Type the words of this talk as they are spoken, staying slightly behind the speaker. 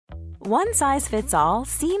One size fits all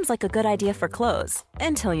seems like a good idea for clothes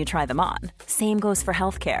until you try them on. Same goes for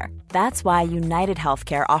healthcare. That's why United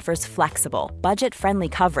Healthcare offers flexible, budget-friendly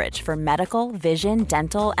coverage for medical, vision,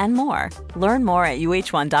 dental, and more. Learn more at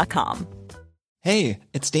uh1.com. Hey,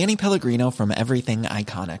 it's Danny Pellegrino from Everything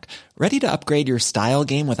Iconic. Ready to upgrade your style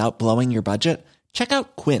game without blowing your budget? Check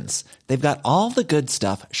out Quince. They've got all the good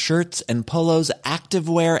stuff, shirts and polos,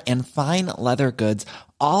 activewear, and fine leather goods,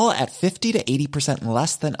 all at 50 to 80%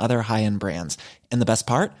 less than other high-end brands. And the best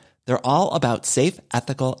part? They're all about safe,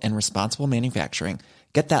 ethical, and responsible manufacturing.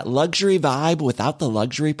 Get that luxury vibe without the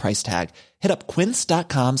luxury price tag. Hit up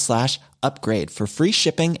quince.com/upgrade for free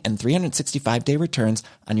shipping and 365-day returns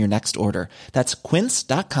on your next order. That's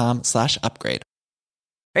quince.com/upgrade.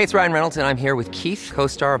 Hey, it's Ryan Reynolds, and I'm here with Keith,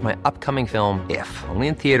 co-star of my upcoming film, If, only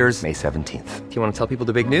in theaters May 17th. Do you want to tell people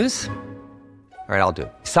the big news? All right, I'll do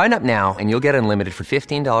it. Sign up now and you'll get unlimited for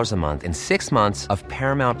 $15 a month and 6 months of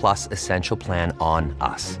Paramount Plus Essential Plan on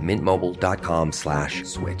us.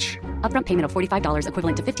 MintMobile.com/switch. Upfront payment of $45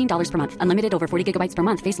 equivalent to $15 per month. Unlimited over 40 gigabytes per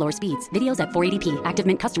month. Face lower speeds. Videos at 480p. Active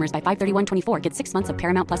Mint customers by 531.24 get 6 months of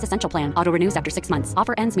Paramount Plus Essential Plan. Auto renews after 6 months.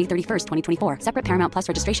 Offer ends May 31st, 2024. Separate Paramount Plus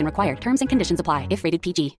registration required. Terms and conditions apply if rated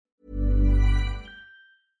PG.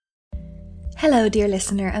 Hello, dear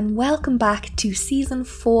listener, and welcome back to Season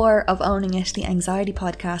 4 of Owning It, the Anxiety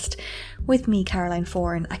Podcast, with me, Caroline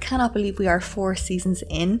Foran. I cannot believe we are 4 seasons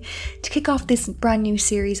in to kick off this brand new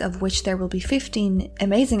series, of which there will be 15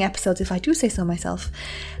 amazing episodes, if I do say so myself,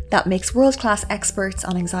 that makes world-class experts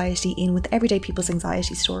on anxiety in with everyday people's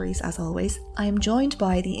anxiety stories. As always, I am joined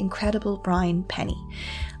by the incredible Brian Penny.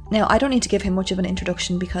 Now, I don't need to give him much of an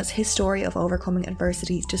introduction because his story of overcoming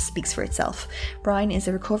adversity just speaks for itself. Brian is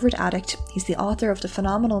a recovered addict. He's the author of the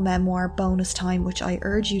phenomenal memoir Bonus Time, which I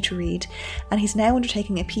urge you to read, and he's now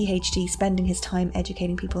undertaking a PhD, spending his time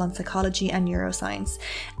educating people on psychology and neuroscience.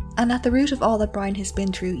 And at the root of all that Brian has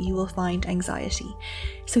been through, you will find anxiety.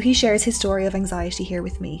 So he shares his story of anxiety here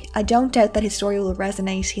with me. I don't doubt that his story will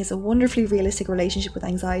resonate. He has a wonderfully realistic relationship with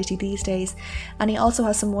anxiety these days, and he also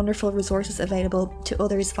has some wonderful resources available to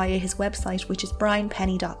others via his website, which is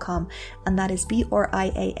brianpenny.com, and that is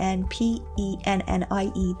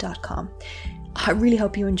BrianPennie.com. I really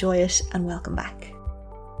hope you enjoy it, and welcome back.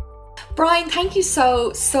 Brian, thank you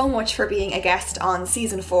so much for being a guest on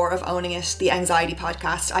Season 4 of Owning It, the Anxiety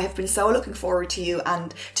Podcast. I have been so looking forward to you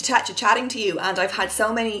and to chatting to you, and I've had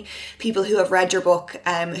so many people who have read your book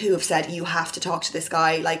who have said you have to talk to this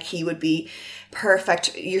guy, like he would be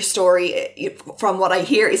perfect. Your story, from what I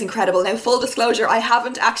hear, is incredible. Now, full disclosure, I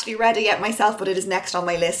haven't actually read it yet myself, but it is next on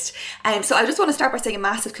my list. So I just want to start by saying a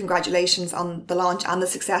massive congratulations on the launch and the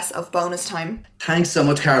success of Bonus Time. Thanks so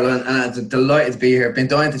much, Caroline, and I'm delighted to be here. Been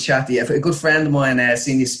dying to chat to you. A good friend of mine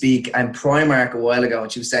seen you speak in Primark a while ago,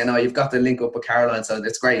 and she was saying, "Oh, you've got to link up with Caroline." So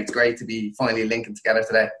it's great. It's great to be finally linking together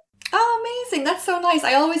today. Oh, amazing. That's so nice.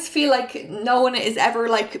 I always feel like no one is ever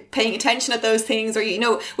like paying attention at those things, or, you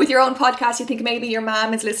know, with your own podcast, you think maybe your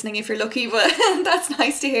mom is listening if you're lucky, but that's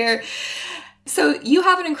nice to hear. So you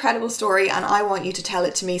have an incredible story, and I want you to tell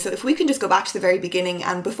it to me. So if we can just go back to the very beginning,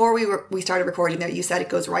 and before we started recording there, you said it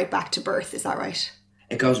goes right back to birth. Is that right?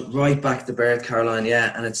 It goes right back to birth, Caroline.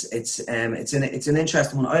 Yeah, and it's an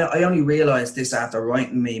interesting one. I only realised this after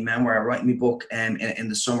writing my memoir, writing my book in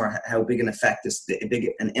the summer, how big an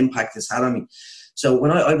impact this had on me. So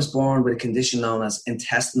when I was born with a condition known as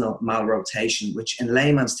intestinal malrotation, which in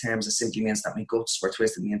layman's terms it simply means that my guts were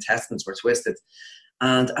twisted, my intestines were twisted.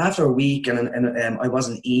 And after a week, and I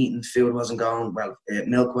wasn't eating, food wasn't going well,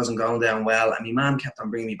 milk wasn't going down well, and my mum kept on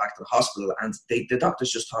bringing me back to the hospital, and the doctors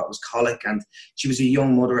just thought it was colic, and she was a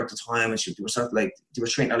young mother at the time, and they were sort of like, they were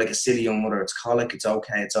treating her like a silly young mother. It's colic, it's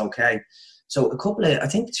okay. So a couple of, I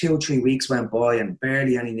think 2 or 3 weeks went by and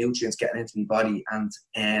barely any nutrients getting into my body. And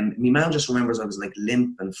my mum just remembers I was like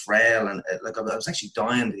limp and frail, and like I was actually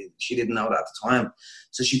dying. She didn't know that at the time.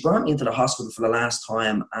 So she brought me into the hospital for the last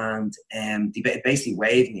time, and they basically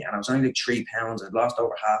weighed me, and I was only like 3 pounds. I'd lost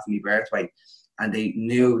over half of my birth weight, and they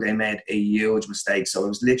knew they made a huge mistake. So it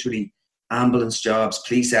was literally ambulance jobs,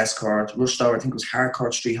 police escort, rushed over, I think it was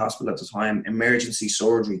Harcourt Street Hospital at the time, emergency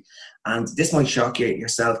surgery. And this might shock you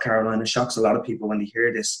yourself, Caroline. It shocks a lot of people when they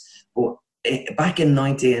hear this. But back in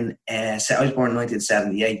I was born in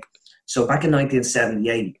 1978. So back in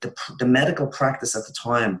 1978, the medical practice at the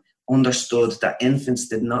time understood that infants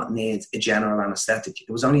did not need a general anaesthetic. It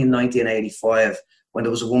was only in 1985 when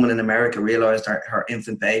there was a woman in America realised her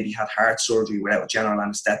infant baby had heart surgery without a general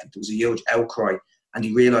anaesthetic. There was a huge outcry. And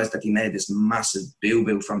he realised that he made this massive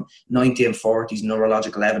boo-boo from 1940s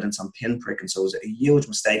neurological evidence on pinpricking. So it was a huge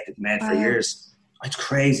mistake that he made for years. It's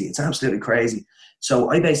crazy. It's absolutely crazy. So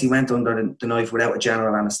I basically went under the knife without a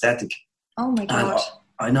general anaesthetic. Oh my God.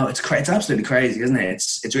 I know, it's absolutely crazy, isn't it?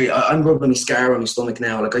 It's really, I'm rubbing my scar on my stomach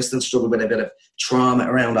now. Like, I still struggle with a bit of trauma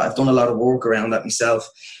around that. I've done a lot of work around that myself.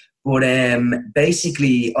 But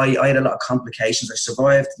basically, I had a lot of complications. I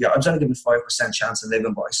survived. Yeah, I was only given 5% chance of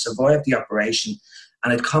living, but I survived the operation,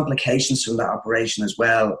 and had complications from that operation as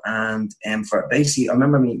well. And for basically, I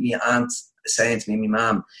remember my aunt saying to me, my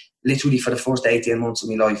mum, literally for the first 18 months of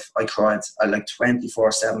my life, I cried. I like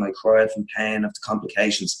 24/7. I cried from pain of the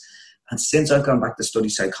complications. And since I've gone back to study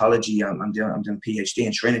psychology, I'm doing a PhD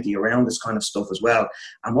in Trinity around this kind of stuff as well.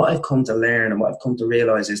 And what I've come to learn and what I've come to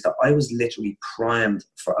realise is that I was literally primed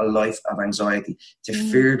for a life of anxiety, to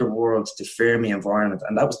fear the world, to fear my environment.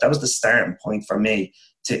 And that was the starting point for me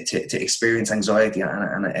to experience anxiety.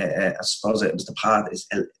 And I suppose it was the path,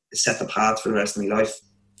 it set the path for the rest of my life.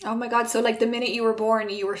 Oh my God. So like the minute you were born,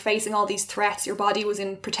 you were facing all these threats, your body was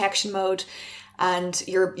in protection mode, and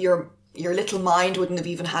your little mind wouldn't have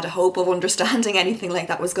even had a hope of understanding anything like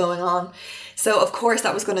that was going on. So of course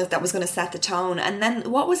that was gonna set the tone. And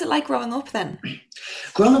then what was it like growing up then?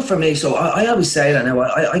 Growing up for me, so I always say that now.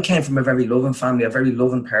 I came from a very loving family, a very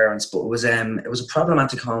loving parents, but it was a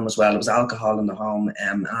problematic home as well. It was alcohol in the home,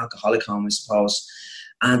 an alcoholic home, I suppose.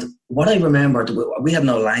 And what I remembered, we had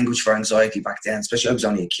no language for anxiety back then, especially I was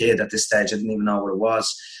only a kid at this stage. I didn't even know what it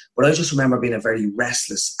was. But I just remember being a very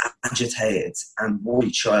restless, agitated and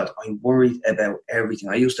worried child. I worried about everything.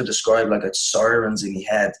 I used to describe like it's sirens in my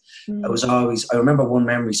head. I remember one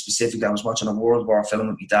memory specifically. I was watching a World War film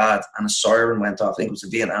with my dad, and a siren went off. I think it was the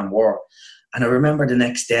Vietnam War. And I remember the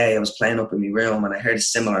next day I was playing up in my room and I heard a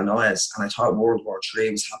similar noise, and I thought World War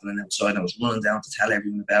III was happening outside, and I was running down to tell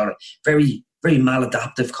everyone about it. Very, very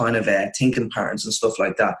maladaptive kind of thinking patterns and stuff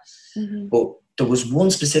like that. But there was one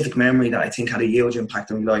specific memory that I think had a huge impact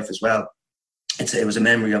on my life as well. It was a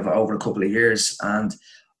memory of over a couple of years. And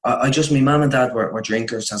my mum and dad were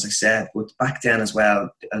drinkers, as I said, but back then as well,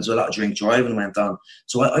 there was a lot of drink driving went on.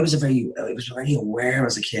 So I was very aware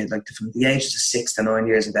as a kid, like from the ages of 6 to 9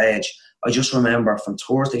 years of age. I just remember from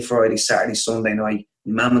Thursday, Friday, Saturday, Sunday night,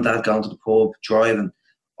 my mum and dad going to the pub, driving.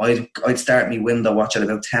 I'd start my window watch at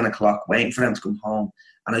about 10 o'clock, waiting for them to come home.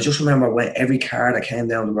 And I just remember every car that came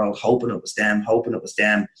down the road, hoping it was them.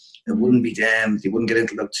 It wouldn't be them. They wouldn't get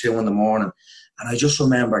into about 2 in the morning. And I just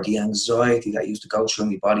remember the anxiety that used to go through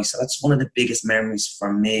my body. So that's one of the biggest memories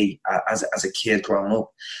for me as a kid growing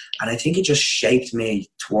up. And I think it just shaped me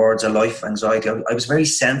towards a life of anxiety. I was very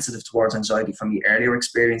sensitive towards anxiety from the earlier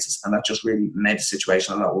experiences, and that just really made the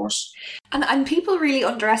situation a lot worse. And people really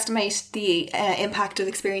underestimate the impact of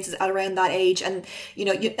experiences at around that age. And, you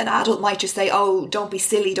know, an adult might just say, oh, don't be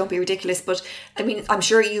silly, don't be ridiculous. But I mean, I'm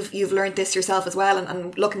sure you've learned this yourself as well.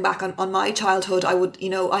 And looking back on my childhood, I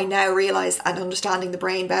now realise and understanding the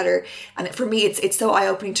brain better. And for me, it's so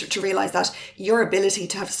eye-opening to realise that your ability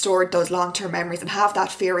to have stored those long-term memories and have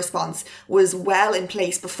that fear response was well in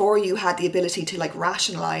place before you had the ability to like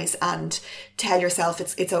rationalise and tell yourself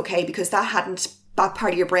it's okay, because that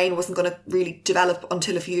part of your brain wasn't going to really develop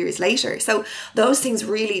until a few years later. So those things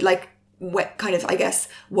really kind of, I guess,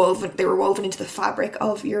 they were woven into the fabric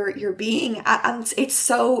of your being, and it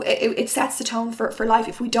sets the tone for life.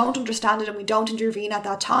 If we don't understand it and we don't intervene at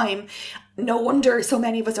that time, no wonder so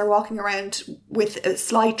many of us are walking around with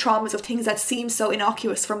slight traumas of things that seem so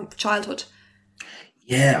innocuous from childhood.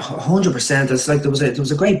 Yeah, 100%. It's like there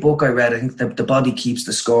was a great book I read. I think the body keeps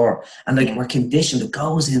the score, and we're conditioned. It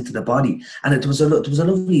goes into the body, and it was a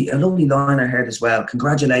lovely line I heard as well.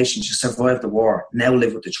 Congratulations, you survived the war. Now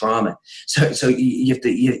live with the trauma. So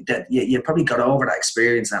you probably got over that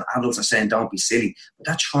experience, and adults are saying don't be silly, but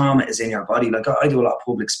that trauma is in your body. Like I do a lot of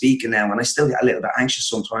public speaking now, and I still get a little bit anxious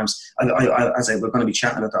sometimes. We're going to be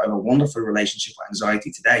chatting about that, I have a wonderful relationship with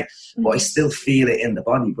anxiety today, but I still feel it in the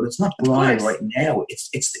body. But it's not growing right now.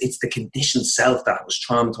 It's the conditioned self that was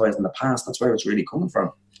traumatized in the past. That's where it's really coming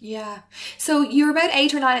from. Yeah. So you're about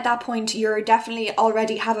 8 or 9 at that point. You're definitely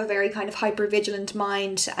already have a very kind of hyper-vigilant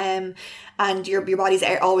mind, and your body's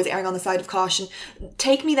always erring on the side of caution.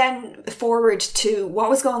 Take me then forward to what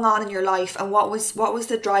was going on in your life, and what was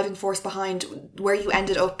the driving force behind where you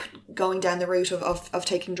ended up going down the route of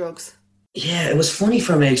taking drugs? Yeah, it was funny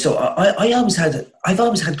for me. So I've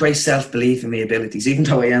always had great self-belief in my abilities, even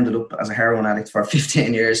though I ended up as a heroin addict for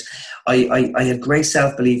 15 years. I had great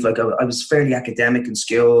self-belief. Like I was fairly academic in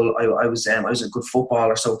school. I was a good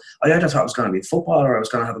footballer. So I either thought I was going to be a footballer or I was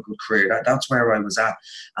going to have a good career. That's where I was at.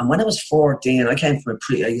 And when I was 14, I came from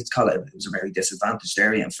I used to call it was a very disadvantaged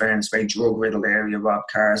area, in fairness, very drug-riddled area, robbed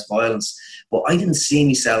cars, violence. But I didn't see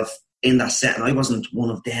myself in that setting. I wasn't one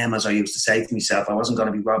of them, as I used to say to myself. I wasn't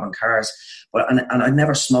going to be robbing cars. and I'd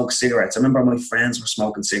never smoked cigarettes. I remember my friends were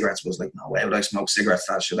smoking cigarettes. I was like, no way would I smoke cigarettes.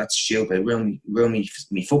 That's stupid. Ruin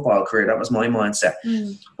me football career. That was my mindset.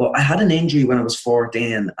 But I had an injury when I was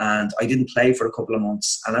 14 and I didn't play for a couple of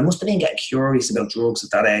months. And I must have been getting curious about drugs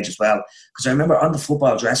at that age as well. Because I remember on the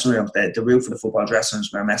football dressing room, the roof of the football dressing rooms,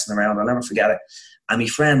 we were messing around. I'll never forget it. And my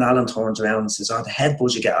friend Alan turns around and says, oh, the head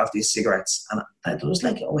buzz you get off these cigarettes. And I was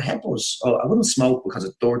like, oh, head buzz. Oh, I wouldn't smoke because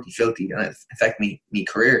it's dirty, filthy, and it affect me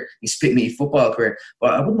career, me football career.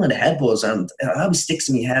 But I wouldn't mind a head buzz. And it always sticks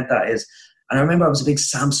in my head, that is. And I remember I was a big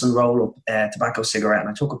Samson roll-up tobacco cigarette, and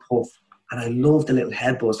I took a puff, and I loved the little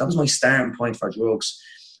head buzz. That was my starting point for drugs.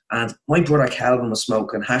 And my brother Calvin was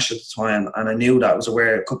smoking hash at the time, and I knew that. I was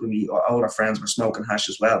aware a couple of my older friends were smoking hash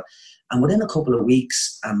as well. And within a couple of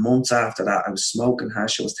weeks and months after that, I was smoking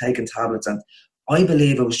hash, I was taking tablets, and I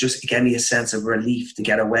believe it was just, it gave me a sense of relief to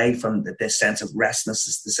get away from this sense of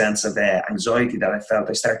restlessness, the sense of anxiety that I felt.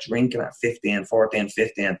 I started drinking at 14,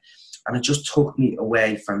 15, and it just took me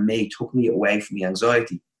away from the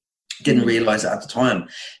anxiety. Didn't realise it at the time.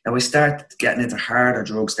 Now I started getting into harder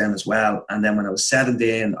drugs then as well. And then when I was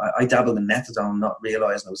 17, I dabbled in methadone, not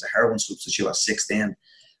realising I was a heroin substitute at 16.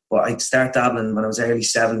 But I started dabbling when I was early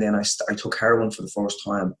 17. I took heroin for the first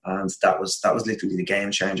time, and that was literally the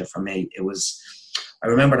game changer for me. I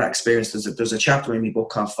remember that experience. There's a chapter in my book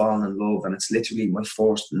called Falling in Love, and it's literally my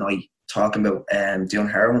first night talking about doing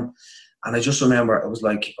heroin. And I just remember it was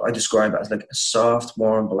like, I describe it as like a soft,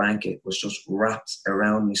 warm blanket was just wrapped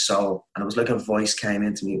around my soul. And it was like a voice came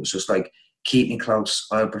into me. It was just like, keep me close,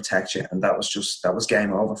 I'll protect you. And that was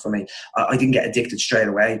game over for me. I didn't get addicted straight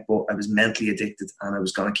away, but I was mentally addicted, and I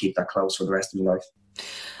was going to keep that close for the rest of my life.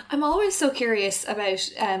 I'm always so curious about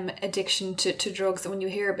addiction to drugs. And when you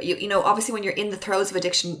hear about, you know, obviously when you're in the throes of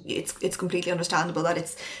addiction, it's completely understandable that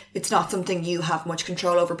it's not something you have much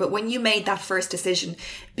control over. But when you made that first decision,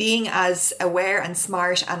 being as aware and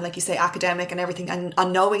smart and, like you say, academic and everything, and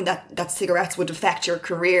knowing that cigarettes would affect your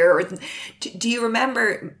career, do you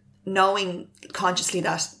remember knowing consciously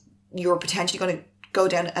that you were potentially going to go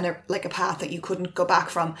down a path that you couldn't go back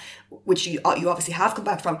from, which you obviously have come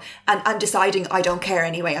back from, and deciding, I don't care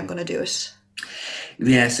anyway, I'm going to do it?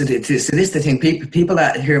 Yeah, so this is the thing. People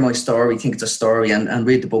that hear my story think it's a story, and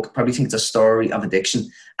read the book probably think it's a story of addiction,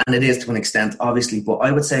 and it is to an extent, obviously, but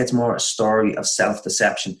I would say it's more a story of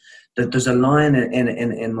self-deception. There's a line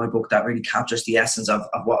in my book that really captures the essence of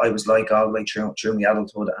what I was like all the way through my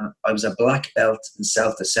adulthood. And I was a black belt in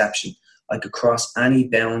self-deception. I could cross any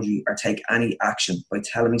boundary or take any action by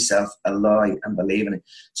telling myself a lie and believing it.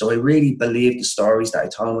 So I really believed the stories that I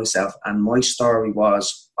told myself, and my story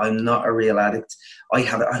was, I'm not a real addict.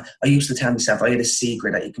 I used to tell myself I had a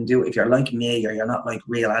secret that you can do if you're like me, or you're not like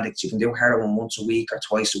real addicts. You can do heroin once a week or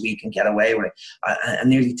twice a week and get away with it. I'm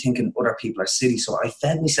nearly thinking other people are silly. So I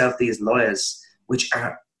fed myself these lies, which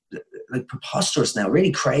are like preposterous now,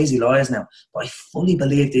 really crazy lies now. But I fully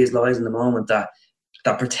believed these lies in the moment that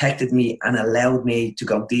protected me and allowed me to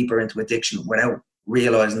go deeper into addiction without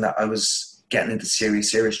realising that I was getting into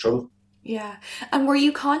serious trouble. Yeah. And were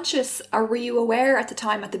you conscious, or were you aware at the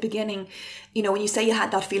time, at the beginning, you know, when you say you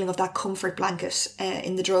had that feeling of that comfort blanket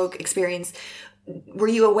in the drug experience, were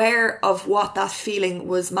you aware of what that feeling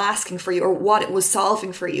was masking for you, or what it was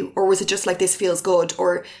solving for you? Or was it just like, this feels good?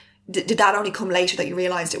 Or did that only come later that you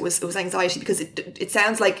realised it was anxiety? Because it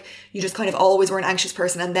sounds like you just kind of always were an anxious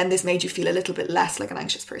person, and then this made you feel a little bit less like an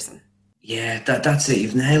anxious person. Yeah, that's it.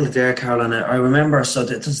 You've nailed it there, Caroline. I remember, so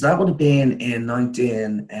that would have been in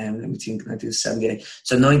 1978.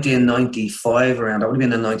 So 1995 around, I would have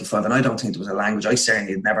been in 95, and I don't think there was a language. I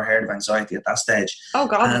certainly had never heard of anxiety at that stage. Oh,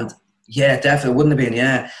 God. And yeah, definitely wouldn't have been,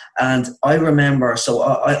 yeah. And I remember, so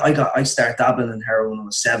I started dabbling in heroin when I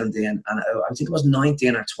was 17, and I think it was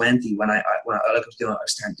 19 or 20 when I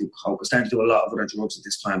started to do coke. I started to do a lot of other drugs at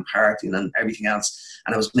this time, partying and everything else,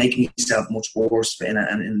 and I was making myself much worse in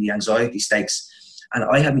the anxiety stakes. And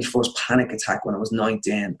I had my first panic attack when I was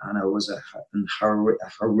 19, and it was a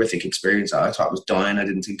horrific experience. I thought I was dying. I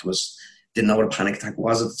didn't know what a panic attack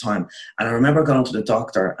was at the time. And I remember going to the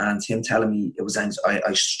doctor and him telling me it was I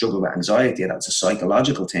struggled with anxiety, and that's a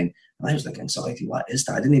psychological thing. And I was like, anxiety, what is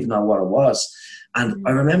that? I didn't even know what it was. And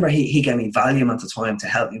I remember he gave me Valium at the time to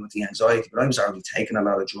help me with the anxiety, but I was already taking a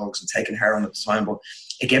lot of drugs and taking heroin at the time. But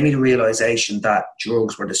it gave me the realization that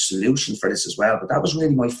drugs were the solution for this as well. But that was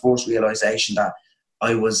really my first realization that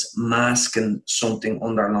I was masking something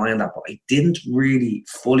underlying that, but I didn't really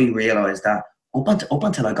fully realize that up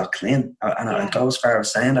until I got clean, and I'd go as far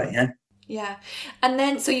as saying that, yeah. Yeah, and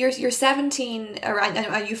then so you're 17, and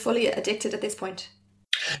are you fully addicted at this point?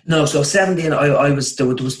 No, so 17, there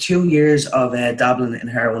was 2 years of dabbling in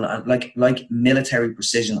heroin, and like military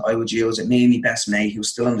precision. I would use it. Me and my best mate, who's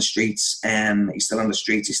still on the streets. He's still on the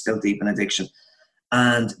streets. He's still deep in addiction,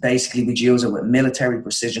 and basically we'd use it with military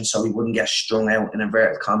precision, so we wouldn't get strung out. In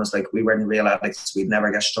inverted commas, like we weren't real addicts. We'd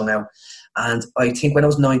never get strung out. And I think when I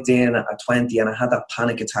was 19 at 20, and I had that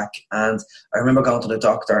panic attack, and I remember going to the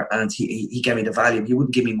doctor, and he gave me the Valium. He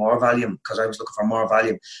wouldn't give me more Valium because I was looking for more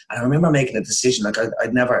Valium. And I remember making a decision, like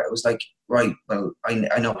I'd never, it was like, right, well,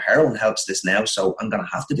 I know heroin helps this now, so I'm going to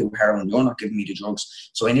have to do heroin. You're not giving me the drugs.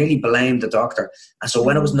 So I nearly blamed the doctor. And so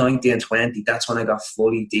when I was 19 and 20, that's when I got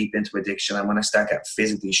fully deep into addiction, and when I started getting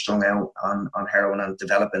physically strung out on heroin and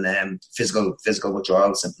developing physical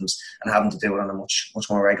withdrawal symptoms, and having to do it on a much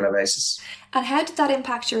more regular basis. And how did that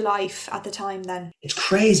impact your life at the time then? It's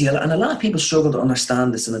crazy, and a lot of people struggle to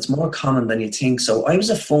understand this, and it's more common than you think. So I was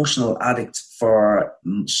a functional addict for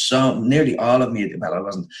nearly all of me. Well, I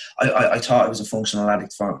wasn't. I thought I was a functional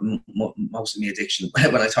addict for most of my addiction.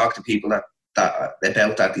 When I talk to people about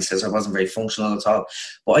that, he says I wasn't very functional at all.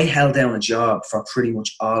 But I held down a job for pretty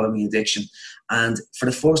much all of my addiction. And for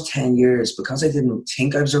the first 10 years, because I didn't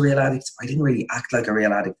think I was a real addict, I didn't really act like a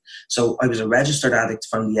real addict. So I was a registered addict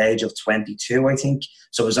from the age of 22, I think.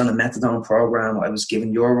 So I was on a methadone program. I was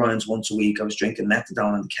given urines once a week. I was drinking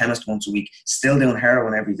methadone in the chemist once a week. Still doing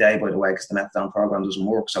heroin every day, by the way, because the methadone program doesn't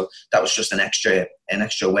work. So that was just an extra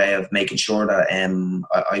way of making sure that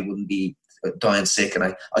I wouldn't be dying sick, and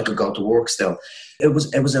I could go to work still. It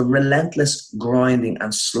was a relentless grinding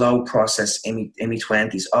and slow process in my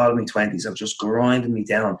 20s, all of my 20s, of just grinding me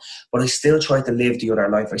down. But I still tried to live the other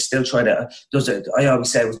life. I still tried to, I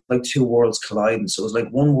always say it was like two worlds colliding. So it was like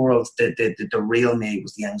one world, the real me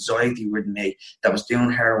was the anxiety-ridden me that was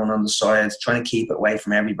doing heroin on the side, trying to keep it away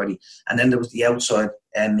from everybody. And then there was the outside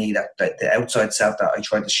me, that the outside self that I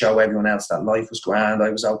tried to show everyone else that life was grand, I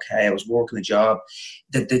was okay, I was working a job.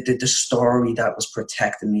 The story that was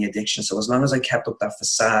protecting the addiction. So as long as I kept up that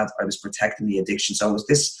facade, I was protecting the addiction. So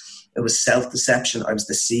it was self-deception. I was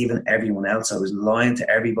deceiving everyone else. I was lying to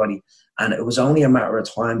everybody. And it was only a matter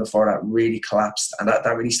of time before that really collapsed. And that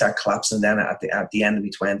really started collapsing then at the end of my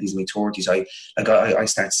 20s and my 30s. I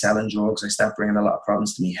started selling drugs. I started bringing a lot of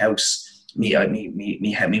problems to my house.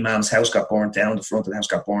 My mom's house got burnt down. The front of the house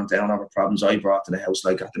got burnt down over problems I brought to the house.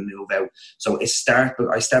 I got to move out. So I started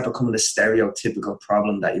becoming the stereotypical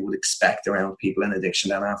problem that you would expect around people in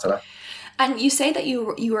addiction then after that. And you say that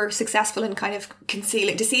you were successful in kind of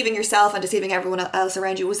deceiving yourself and deceiving everyone else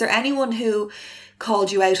around you. Was there anyone who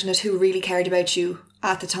called you out on it, who really cared about you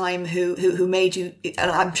at the time, who made you,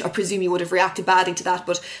 and I presume you would have reacted badly to that,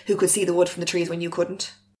 but who could see the wood from the trees when you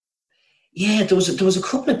couldn't? Yeah, there was a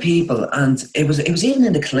couple of people, and it was even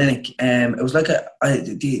in the clinic. It was like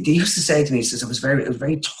they used to say to me, says I was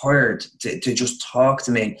very tired to just talk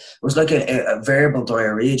to me. It was like a verbal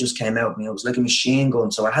diarrhea just came out of me. It was like a machine gun.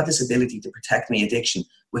 So I had this ability to protect my addiction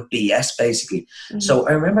with BS, basically. Mm-hmm. So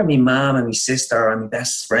I remember my mom and my sister and my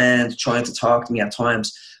best friend trying to talk to me at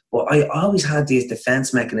times. But I always had these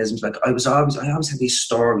defense mechanisms. Like I always had these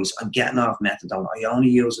stories. I'm getting off methadone. I only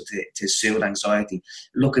use it to soothe anxiety.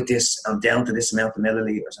 Look at this. I'm down to this amount of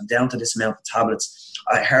milliliters. I'm down to this amount of tablets.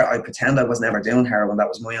 I pretend I was never doing heroin. That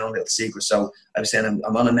was my own little secret. So I was saying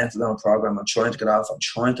I'm on a methadone program. I'm trying to get off. I'm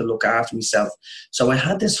trying to look after myself. So I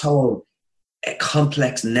had this whole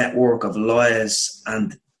complex network of lies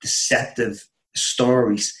and deceptive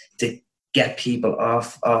stories to get people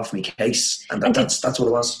off my case, and that's what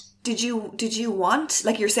it was. Did you want,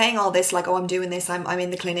 like you're saying all this, like, oh, I'm doing this, I'm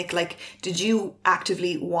in the clinic, like, did you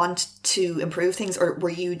actively want to improve things, or were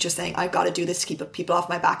you just saying I got to do this to keep people off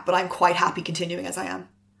my back, but I'm quite happy continuing as I am?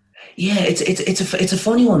 Yeah, it's a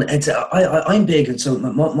funny one. I'm big, and so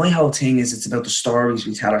my whole thing is it's about the stories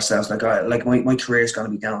we tell ourselves. Like my career is going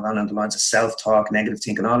to be down the lines of self-talk, negative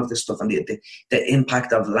thinking, all of this stuff, and the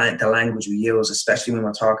impact of the language we use, especially when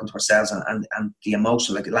we're talking to ourselves, and the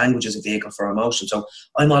emotion. Like language is a vehicle for emotion. So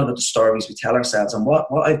I'm all about the stories we tell ourselves. And what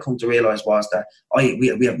I've come to realize was that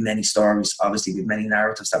we have many stories. Obviously, we have many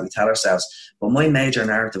narratives that we tell ourselves. But my major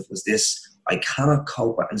narrative was this: I cannot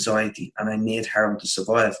cope with anxiety, and I need heroin to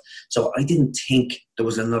survive. So I didn't think there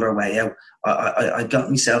was another way out. I got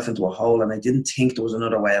myself into a hole, and I didn't think there was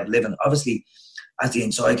another way of living. Obviously, as the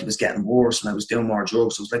anxiety was getting worse and I was doing more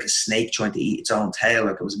drugs, it was like a snake trying to eat its own tail.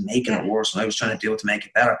 Like it was making it worse, and I was trying to do it to make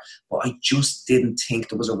it better. But I just didn't think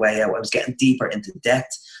there was a way out. I was getting deeper into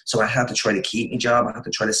debt. So I had to try to keep my job. I had to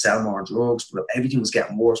try to sell more drugs, but everything was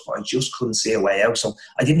getting worse, but I just couldn't see a way out. So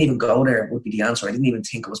I didn't even go there would be the answer. I didn't even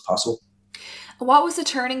think it was possible. What was the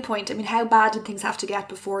turning point? I mean, how bad did things have to get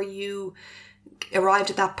before you arrived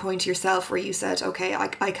at that point yourself where you said, okay,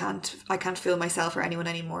 I can't fool myself or anyone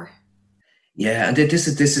anymore? Yeah, and this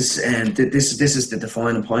is the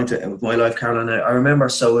defining point of my life, Caroline. I remember,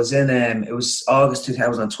 so it was it was August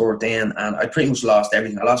 2013, and I pretty much lost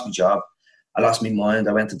everything. I lost my job, I lost my mind.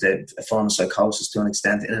 I went into a form of psychosis to an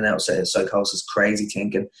extent, in and out of psychosis, crazy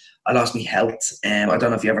thinking. I lost my health. I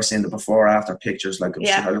don't know if you ever seen the before or after pictures. Like,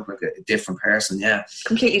 I look like a different person. Yeah,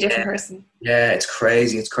 completely different person. Yeah, it's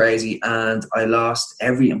crazy. And I lost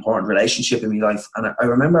every important relationship in my life. And I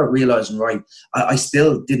remember realizing, right, I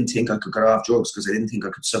still didn't think I could get off drugs because I didn't think I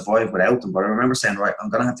could survive without them. But I remember saying, right, I'm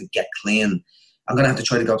going to have to get clean. I'm going to have to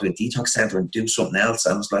try to go to a detox center and do something else.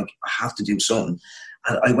 I was like, I have to do something.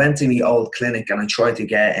 And I went to my old clinic and I tried to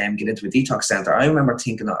get into a detox center. I remember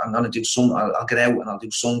thinking, I'm going to do some, I'll get out and I'll do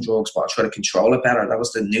some drugs, but I'll try to control it better. That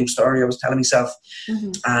was the new story I was telling myself.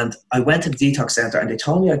 Mm-hmm. And I went to the detox center and they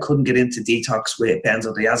told me I couldn't get into detox with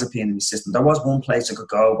benzodiazepine in my system. There was one place I could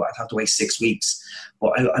go, but I'd have to wait 6 weeks.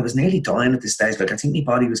 But I was nearly dying at this stage. Like, I think my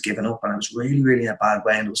body was giving up and I was really, really in a bad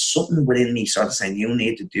way. And there was something within me sort of saying, you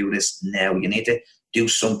need to do this now. You need to do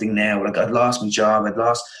something now. Like, I'd lost my job.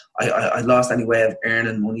 I'd lost any way of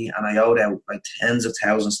earning money, and I owed out like tens of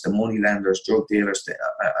thousands to money lenders, drug dealers.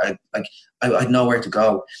 I had nowhere to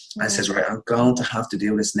go. And I says, right, I'm going to have to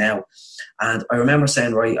do this now. And I remember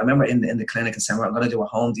saying, right, I remember in the clinic and saying, right, I'm going to do a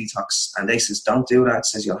home detox. And they says, don't do that. It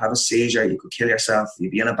says, you'll have a seizure, you could kill yourself,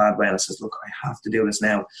 you'll be in a bad way. And I says, look, I have to do this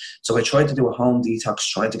now. So I tried to do a home detox,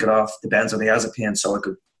 trying to get off the benzodiazepine so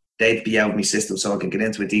they'd be out of my system so I could get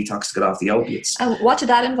into a detox to get off the opiates. And what did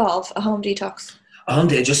that involve, a home detox?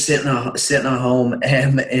 Just sitting at home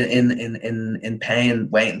in pain,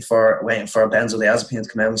 waiting for benzodiazepine to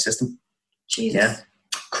come out of my system. Jesus. Yeah,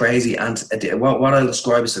 crazy. And what I'll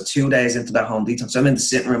describe is 2 days into that home detox, I'm in the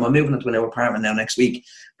sitting room. I'm moving into a new apartment now next week,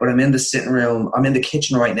 but I'm in the sitting room. I'm in the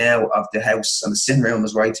kitchen right now of the house, and the sitting room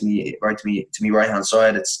is right to me right hand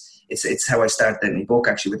side. It's how I started my book,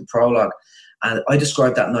 actually, with the prologue. And I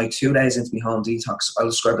described that night, 2 days into my home detox, I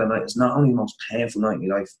described that night as not only the most painful night in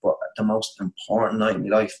my life, but the most important night in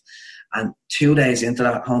my life. And 2 days into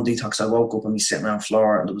that home detox, I woke up on my sitting room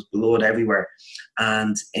floor and there was blood everywhere.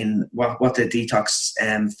 And in what the detox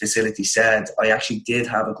facility said, I actually did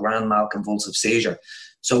have a grand mal convulsive seizure.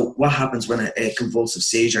 So what happens when a convulsive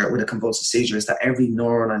seizure is that every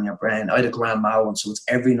neuron in your brain, I had a grand mal one, so it's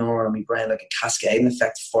every neuron in my brain, like a cascading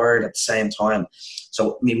effect, fired at the same time.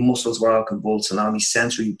 So my muscles were all convulsing, all my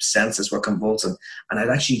sensory senses were convulsing, and I'd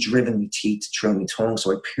actually driven my teeth through my tongue.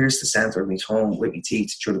 So I pierced the centre of my tongue with my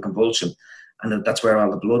teeth through the convulsion, and that's where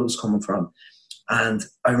all the blood was coming from. And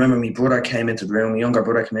I remember my brother came into the room, my younger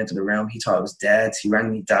brother came into the room, he thought I was dead. He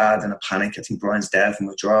rang me dad in a panic. I think Brian's dead from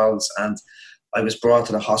withdrawals, and I was brought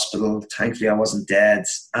to the hospital. Thankfully, I wasn't dead.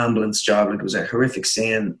 Ambulance job, like, it was a horrific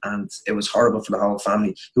scene, and it was horrible for the whole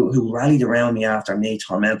family who rallied around me after me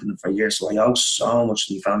tormenting them for years. So I owe so much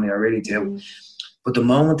to my family, I really do. Mm. But the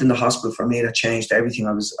moment in the hospital for me that changed everything,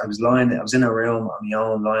 I was in a room on my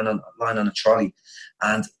own, lying on a trolley,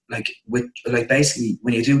 and basically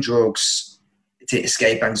when you do drugs to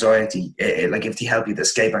escape anxiety, if they help you to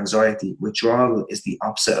escape anxiety, withdrawal is the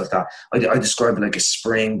opposite of that. I describe it like a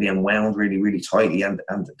spring being wound really, really tightly, and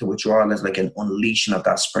the withdrawal is like an unleashing of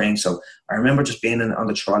that spring. So I remember just being on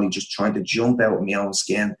the trolley, just trying to jump out of my own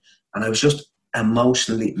skin, and I was just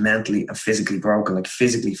emotionally, mentally and physically broken, like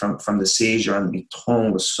physically from the seizure, and my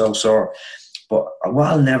tongue was so sore. But what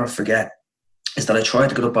I'll never forget is that I tried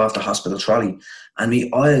to get up off the hospital trolley and my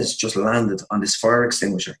eyes just landed on this fire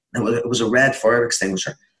extinguisher. Now, it was a red fire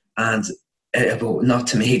extinguisher, and but not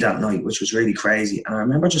to me that night, which was really crazy. And I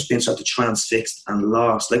remember just being sort of transfixed and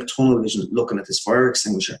lost, like tunnel vision, looking at this fire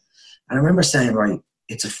extinguisher. And I remember saying, right,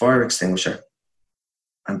 it's a fire extinguisher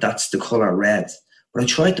and that's the colour red. But I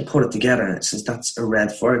tried to put it together and it says that's a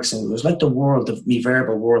red fire extinguisher. It was like the world of me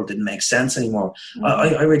verbal world didn't make sense anymore. Mm-hmm.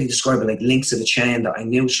 I really describe it like links of a chain that I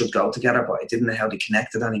knew should go together, but I didn't know how they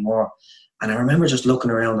connected anymore. And I remember just looking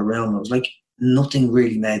around the room, and it was like nothing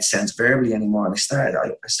really made sense verbally anymore. And I started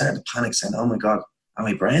to panic, saying, oh my God, am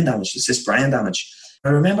I brain damaged? Is this brain damage? I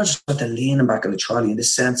remember just sort of leaning back in the trolley in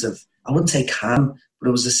this sense of, I wouldn't say calm, but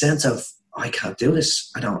it was a sense of, I can't do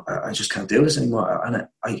this. I just can't do this anymore. And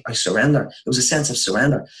I surrender. It was a sense of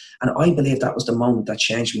surrender. And I believe that was the moment that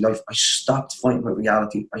changed my life. I stopped fighting with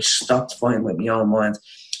reality. I stopped fighting with my own mind.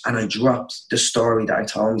 And I dropped the story that I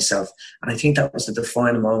told myself. And I think that was the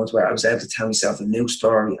defining moment where I was able to tell myself a new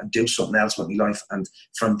story and do something else with my life. And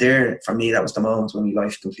from there, for me, that was the moment when my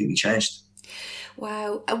life completely changed.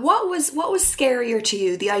 Wow. What was scarier to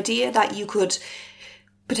you? The idea that you could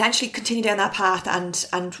potentially continue down that path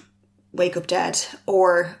and wake up dead,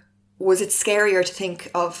 or was it scarier to think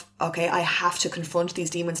of, okay, I have to confront these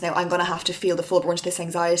demons now. I'm going to have to feel the full brunt of this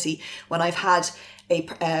anxiety when I've had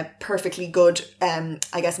a perfectly good,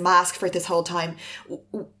 mask for it this whole time.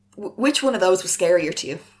 Which one of those was scarier to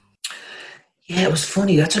you? Yeah, it was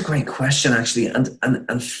funny. That's a great question, actually.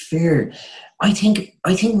 And fear. I think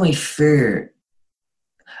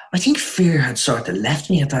fear had sort of left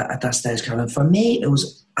me at that stage, Caroline. For me, it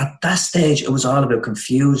was at that stage, it was all about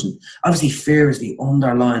confusion. Obviously, fear is the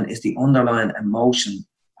underlying emotion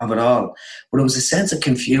of it all. But it was a sense of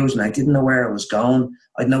confusion. I didn't know where I was going.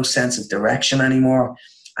 I had no sense of direction anymore.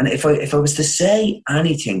 And if I was to say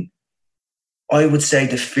anything, I would say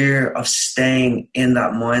the fear of staying in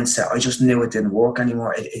that mindset. I just knew it didn't work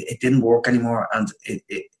anymore. It didn't work anymore. And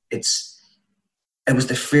it was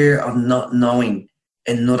the fear of not knowing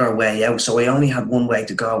another way out. So I only had one way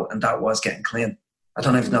to go, and that was getting clean. I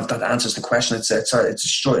don't even know if that answers the question. It's a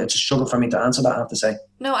struggle for me to answer that, I have to say.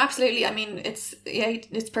 No, absolutely. I mean, it's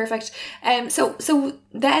perfect. So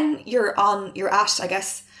then you're at, I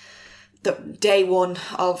guess, the day one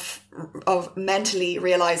of mentally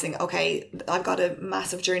realizing, okay, I've got a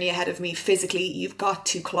massive journey ahead of me. Physically, you've got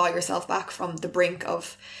to claw yourself back from the brink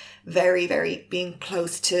of very, very being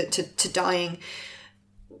close to dying.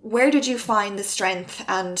 Where did you find the strength,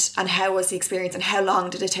 and how was the experience, and how long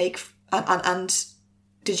did it take, and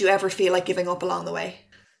did you ever feel like giving up along the way?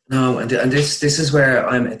 No, and this is where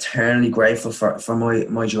I'm eternally grateful for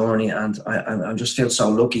my journey, and I just feel so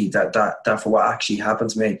lucky that for what actually happened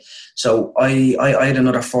to me. So I had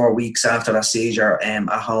another 4 weeks after that seizure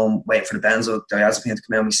at home waiting for the benzodiazepine to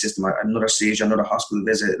come out of my system. I had another seizure, another hospital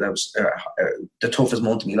visit. That was the toughest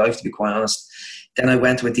month of my life, to be quite honest. Then I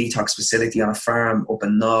went to a detox facility on a farm up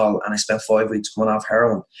in Knoll, and I spent 5 weeks coming off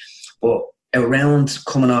heroin. But around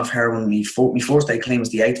coming off heroin, my first day clean was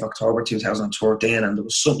the 8th of October 2013, and there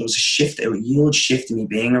was a shift, a huge shift in me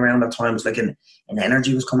being around that time. It was like an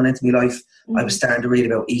energy was coming into my life. Mm-hmm. I was starting to read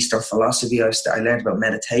about Eastern philosophy. I learned about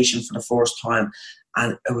meditation for the first time,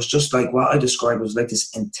 and it was just like what I described was like this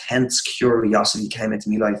intense curiosity came into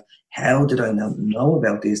my life. How did I not know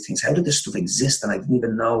about these things? How did this stuff exist? And I didn't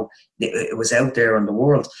even know it was out there in the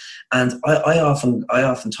world. And I often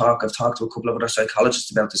talk, I've talked to a couple of other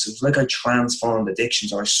psychologists about this. It was like I transformed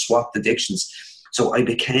addictions, or I swapped addictions. So I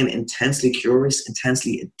became intensely curious,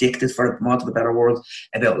 intensely addicted, for want of a better word,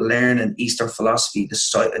 about learning Eastern philosophy,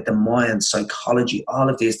 the mind, psychology, all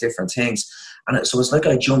of these different things. And so it's like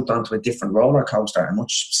I jumped onto a different roller coaster, a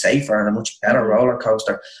much safer and a much better roller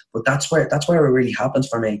coaster. But that's where it really happens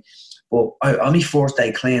for me. But on my fourth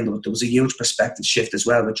day clean, there was a huge perspective shift as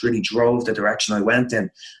well, which really drove the direction I went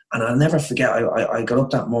in. And I'll never forget, I got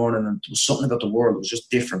up that morning, and there was something about the world. It was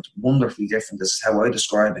just different, wonderfully different. This is how I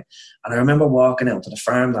describe it. And I remember walking out to the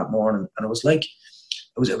farm that morning, and it was like,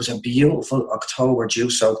 it was a beautiful October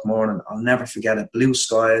dew-soaked morning. I'll never forget it. Blue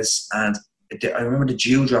skies, and I remember the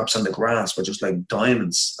dewdrops on the grass were just like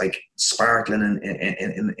diamonds, like sparkling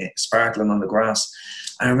sparkling on the grass.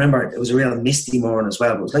 I remember it was a real misty morning as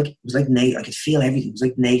well. It was like I could feel everything. It was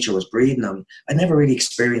like nature was breathing on me. I'd never really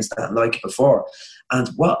experienced that like it before. And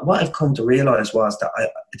what I've come to realize was that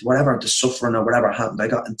whatever the suffering or whatever happened, I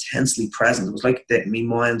got intensely present. It was like my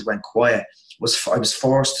mind went quiet. I was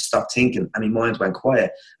forced to stop thinking, and my mind went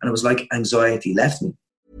quiet. And it was like anxiety left me.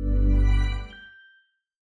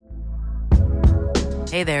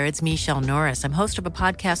 Hey there, it's Michelle Norris. I'm host of a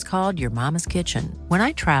podcast called Your Mama's Kitchen. When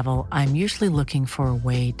I travel, I'm usually looking for a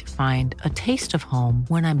way to find a taste of home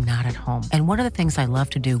when I'm not at home. And one of the things I love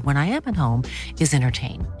to do when I am at home is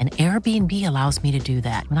entertain. And Airbnb allows me to do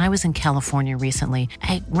that. When I was in California recently,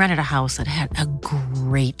 I rented a house that had a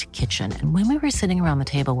great kitchen. And when we were sitting around the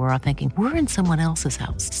table, we were all thinking, we're in someone else's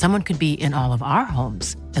house. Someone could be in all of our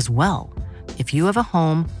homes as well. If you have a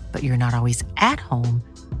home, but you're not always at home,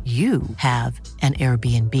 you have an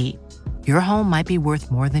Airbnb. Your home might be worth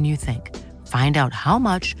more than you think. Find out how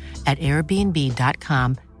much at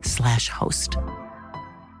airbnb.com/host.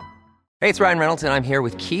 Hey, it's Ryan Reynolds, and I'm here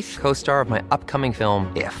with Keith, co-star of my upcoming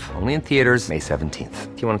film, If, only in theaters May 17th.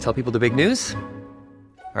 Do you want to tell people the big news?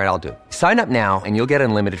 All right, I'll do it. Sign up now and you'll get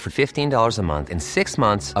unlimited for $15 a month and 6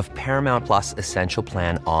 months of Paramount Plus Essential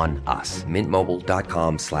Plan on us.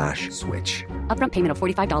 MintMobile.com/switch. Upfront payment of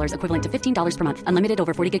 $45 equivalent to $15 per month. Unlimited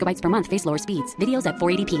over 40 gigabytes per month. Face lower speeds. Videos at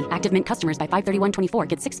 480p. Active Mint customers by 531.24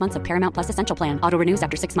 get 6 months of Paramount Plus Essential Plan. Auto renews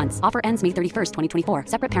after 6 months. Offer ends May 31st, 2024.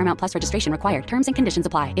 Separate Paramount Plus registration required. Terms and conditions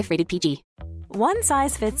apply if rated PG. One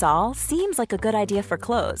size fits all seems like a good idea for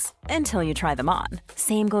clothes until you try them on.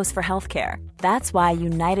 Same goes for healthcare. That's why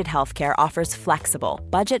United Healthcare offers flexible,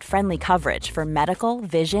 budget-friendly coverage for medical,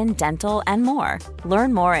 vision, dental, and more.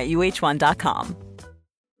 Learn more at uh1.com.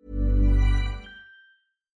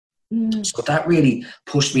 So that really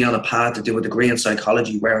pushed me on a path to do a degree in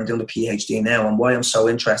psychology, where I'm doing a PhD now, and why I'm so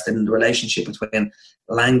interested in the relationship between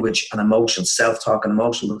language and emotion, self-talk and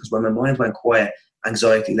emotion, because when my mind went quiet,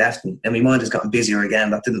 anxiety left me. And my mind has gotten busier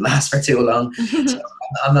again. That didn't last for too long. So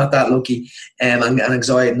I'm not that lucky. And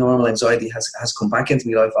anxiety, normal anxiety has come back into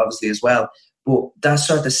my life, obviously, as well. But that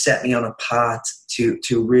sort of set me on a path to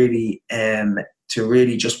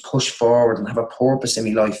really just push forward and have a purpose in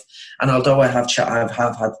my life. And although I have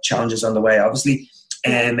had challenges on the way, obviously,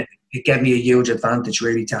 it gave me a huge advantage,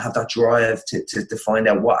 really, to have that drive to find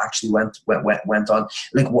out what actually went on.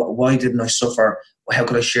 Like, why didn't I suffer? How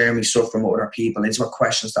could I share my suffering with other people? These were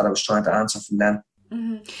questions that I was trying to answer from them.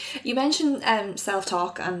 Mm-hmm. You mentioned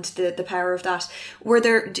self-talk and the power of that. Were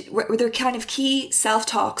there kind of key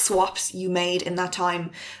self-talk swaps you made in that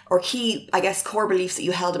time, or key, I guess, core beliefs that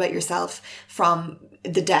you held about yourself from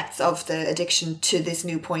the depths of the addiction to this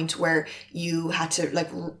new point where you had to like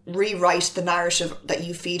rewrite the narrative that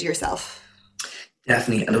you feed yourself?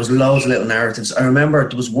 Definitely. And there was loads of little narratives. I remember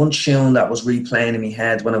there was one tune that was replaying in my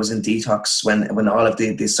head when I was in detox, when all of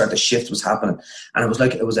this sort of shift was happening. And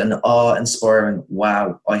it was an awe-inspiring,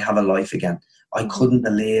 wow, I have a life again. I couldn't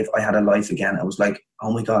believe I had a life again. I was like,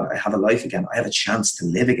 oh my God, I have a life again. I have a chance to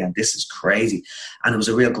live again. This is crazy. And it was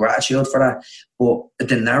a real gratitude for that. But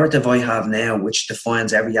the narrative I have now, which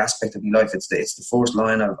defines every aspect of my life, it's the first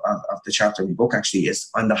line of the chapter of my book, actually, is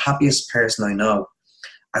I'm the happiest person I know.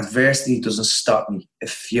 Adversity doesn't stop me. It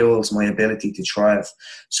fuels my ability to thrive.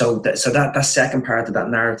 So that second part of that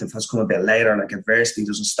narrative has come a bit later. Like, adversity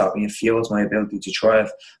doesn't stop me. It fuels my ability to thrive.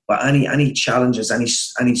 But any challenges, any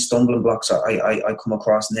stumbling blocks I come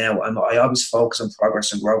across now, I always focus on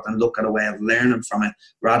progress and growth and look at a way of learning from it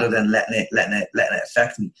rather than letting it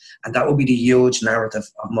affect me. And that would be the huge narrative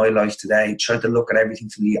of my life today. Try to look at everything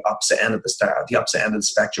from the opposite end of the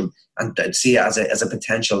spectrum, and see it as a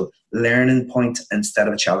potential learning point instead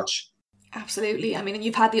of a challenge. Absolutely. I mean,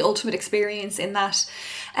 you've had the ultimate experience in that.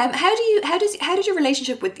 How did your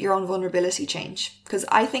relationship with your own vulnerability change? Because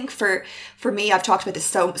I think for me, I've talked about this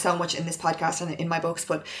so much in this podcast and in my books,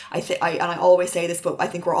 but I always say this, but I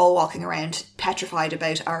think we're all walking around petrified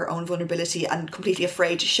about our own vulnerability and completely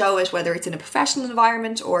afraid to show it, whether it's in a professional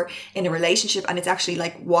environment or in a relationship. And it's actually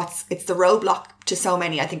like it's the roadblock to so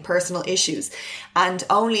many, I think, personal issues. And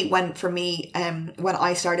only when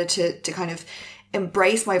I started to kind of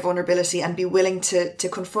embrace my vulnerability and be willing to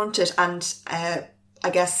confront it and I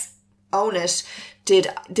guess own it, did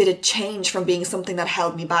it change from being something that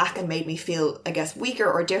held me back and made me feel, I guess,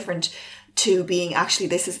 weaker or different, to being actually,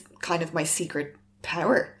 this is kind of my secret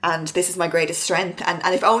power and this is my greatest strength.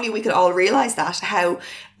 And if only we could all realize that, how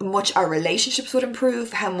much our relationships would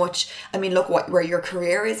improve, how much, I mean, look where your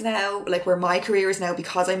career is now, like where my career is now,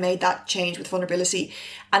 because I made that change with vulnerability.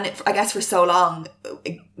 And I guess for so long,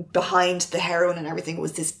 behind the heroin and everything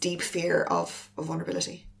was this deep fear of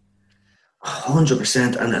vulnerability.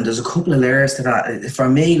 100%, and there's a couple of layers to that. For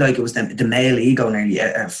me, like, it was the male ego, nearly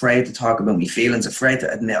afraid to talk about my feelings, afraid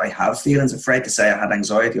to admit I have feelings, afraid to say I had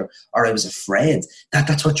anxiety, or I was afraid.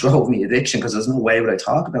 That's what drove me addiction, because there's no way would I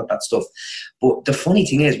talk about that stuff. But the funny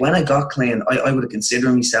thing is, when I got clean, I would have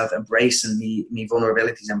considered myself embracing me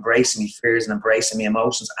vulnerabilities, embracing me fears, and embracing me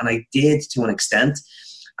emotions, and I did to an extent.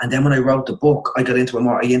 And then when I wrote the book, I got into it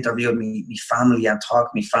more. I interviewed me family and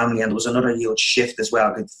talked to me family, and there was another huge shift as well.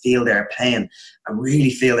 I could feel their pain. I really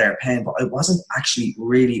feel their pain, but I wasn't actually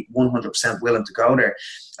really 100% willing to go there.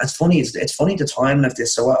 It's funny. It's funny the timing of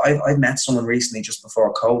this. So I've met someone recently just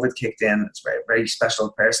before COVID kicked in. It's a very, very special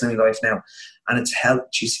person in my life now, and it's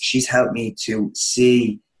helped. She's helped me to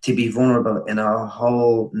be vulnerable in a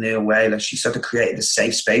whole new way. Like, she sort of created a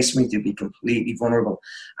safe space for me to be completely vulnerable.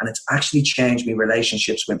 And it's actually changed my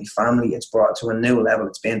relationships with my family. It's brought it to a new level.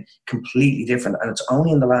 It's been completely different. And it's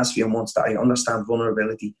only in the last few months that I understand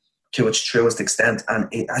vulnerability to its truest extent.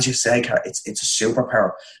 And as you say, Cara, it's a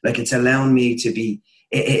superpower. Like, it's allowing me to be,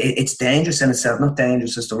 it's dangerous in itself. Not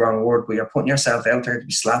dangerous is the wrong word, but you're putting yourself out there to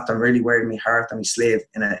be slapped. I'm really wearing my heart and my sleeve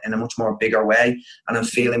in a much more bigger way, and I'm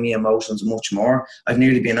feeling my emotions much more. I've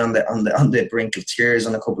nearly been on the brink of tears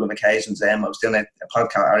on a couple of occasions. I was doing a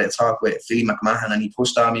podcast or a talk with Philly McMahon, and he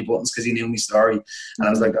pushed all my buttons because he knew my story, and I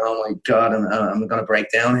was like, oh my God, I'm going to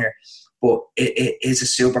break down here. But it is a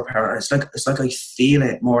superpower. It's like I feel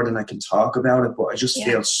it more than I can talk about it, but I just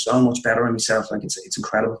feel so much better in myself. Like, it's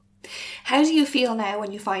incredible. How do you feel now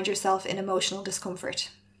when you find yourself in emotional discomfort?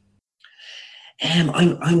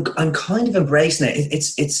 I'm kind of embracing it.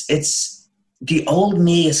 the old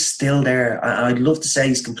me is still there. I'd love to say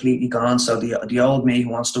he's completely gone. So the old me who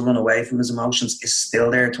wants to run away from his emotions is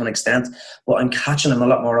still there to an extent, but I'm catching him a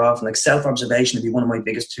lot more often. Like self-observation would be one of my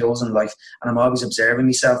biggest tools in life. And I'm always observing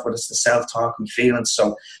myself, whether it's the self-talk and feelings.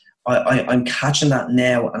 So I'm catching that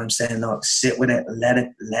now, and I'm saying, no, sit with it, let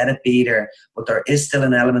it be there. But there is still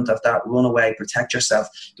an element of that run away, protect yourself.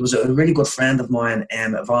 There was a really good friend of mine,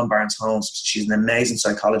 Yvonne Barnes-Holmes. She's an amazing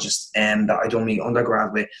psychologist that I done my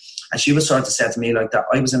undergrad with. And she was sort of said to me like that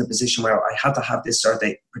I was in a position where I had to have this sort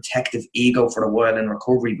of protective ego for a while in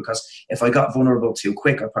recovery, because if I got vulnerable too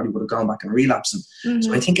quick, I probably would have gone back and relapsing. Mm-hmm.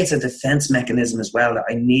 So I think it's a defense mechanism as well, that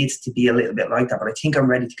I need to be a little bit like that. But I think I'm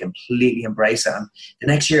ready to completely embrace it. And the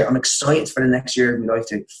next year, I'm excited for the next year of my life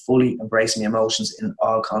to fully embrace my emotions in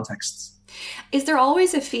all contexts. Is there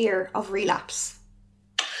always a fear of relapse?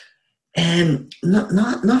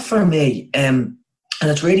 Not for me. And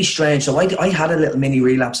it's really strange. So I had a little mini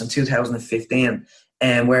relapse in 2015,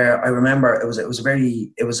 where I remember I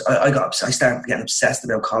started getting obsessed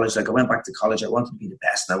about college. Like I went back to college. I wanted to be the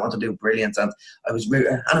best, and I wanted to do brilliant. And I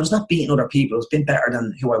was not beating other people. I was being better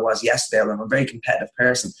than who I was yesterday. I'm a very competitive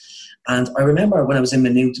person. And I remember when I was in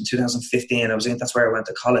Maynooth in 2015, that's where I went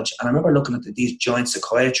to college. And I remember looking at these joint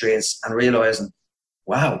psychiatries and realizing,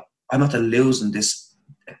 wow, I'm not losing this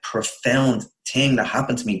profound thing that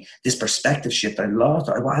happened to me, this perspective shift. I lost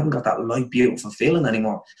it. I haven't got that light, beautiful feeling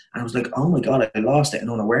anymore. And I was like, oh my God, I lost it in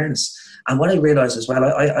unawareness. And what I realized as well,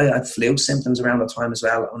 I had flu symptoms around the time as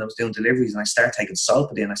well when I was doing deliveries, and I started taking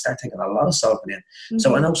Solpadeine. I started taking a lot of Solpadeine. Mm-hmm.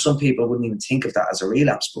 So I know some people wouldn't even think of that as a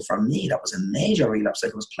relapse, but for me, that was a major relapse.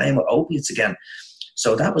 Like I was playing with opiates again.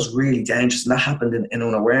 So that was really dangerous, and that happened in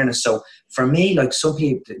unawareness. So for me, like some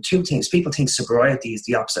people, two things. People think sobriety is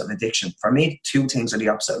the opposite of addiction. For me, two things are the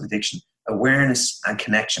opposite of addiction: awareness and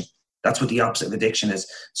connection. That's what the opposite of addiction is.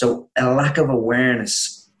 So a lack of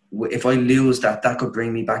awareness, if I lose that, that could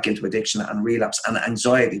bring me back into addiction and relapse. And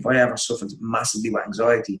anxiety, if I ever suffered massively with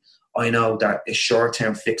anxiety, I know that a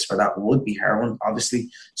short-term fix for that would be heroin, obviously.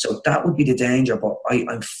 So that would be the danger. But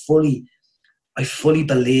I fully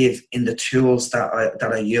believe in the tools that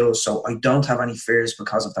I use, so I don't have any fears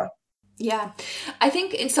because of that. Yeah, I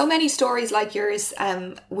think in so many stories like yours,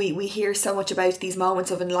 we hear so much about these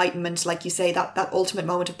moments of enlightenment, like you say, that ultimate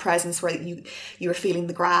moment of presence where you were feeling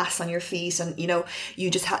the grass on your feet, and you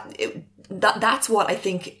just had that's what I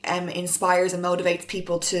think inspires and motivates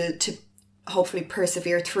people to hopefully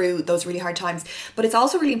persevere through those really hard times. But it's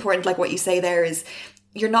also really important, like what you say there, is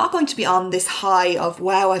you're not going to be on this high of,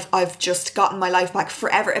 wow, I've just gotten my life back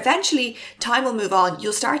forever. Eventually, time will move on.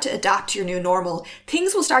 You'll start to adapt to your new normal.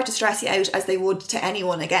 Things will start to stress you out as they would to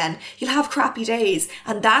anyone again. You'll have crappy days.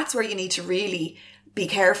 And that's where you need to really be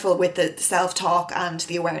careful with the self-talk and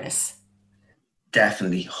the awareness.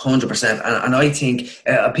 Definitely, 100%. And I think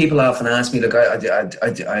people often ask me, like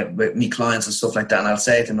I with me clients and stuff like that, and I'll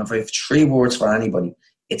say to them, if I have 3 words for anybody,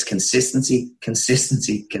 it's consistency,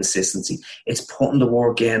 consistency, consistency. It's putting the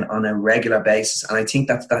work in on a regular basis. And I think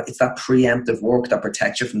it's that preemptive work that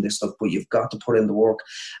protects you from this stuff, but you've got to put in the work.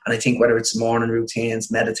 And I think whether it's morning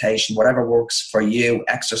routines, meditation, whatever works for you,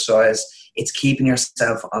 exercise, it's keeping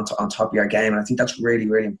yourself on top of your game. And I think that's really,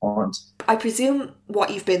 really important. I presume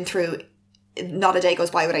what you've been through, not a day goes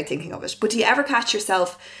by without thinking of it. But do you ever catch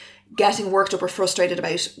yourself getting worked up or frustrated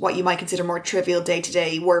about what you might consider more trivial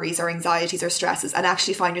day-to-day worries or anxieties or stresses, and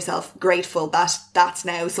actually find yourself grateful that that's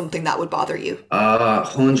now something that would bother you?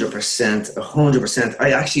 100%.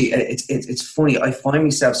 I actually, it's funny. I find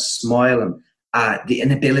myself smiling at the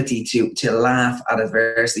inability to laugh at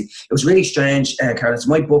adversity. It was really strange, Carol. So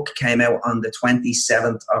my book came out on the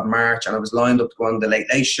 27th of March, and I was lined up to go on the Late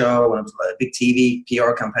Late Show, and it was a big TV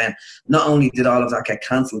PR campaign. Not only did all of that get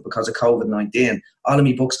cancelled because of COVID-19, all of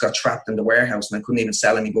my books got trapped in the warehouse, and I couldn't even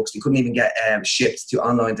sell any books. They couldn't even get shipped to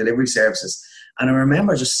online delivery services. And I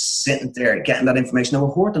remember just sitting there, getting that information. Now,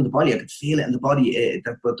 it hurt in the body. I could feel it in the body.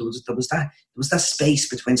 But there was that space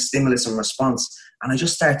between stimulus and response. And I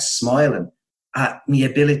just started smiling at my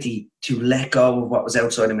ability to let go of what was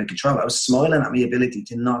outside of my control. I was smiling at my ability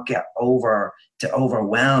to not get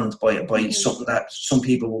overwhelmed by something that some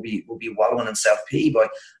people will be wallowing in self-pity by.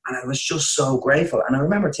 And I was just so grateful. And I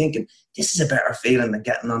remember thinking, this is a better feeling than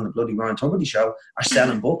getting on the bloody Ryan Tubridy show or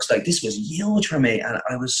selling books. Like, this was huge for me. And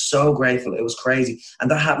I was so grateful. It was crazy. And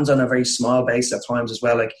that happens on a very small base at times as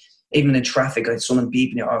well. Like, even in traffic, I had someone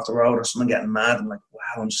beeping you off the road or someone getting mad. I'm like,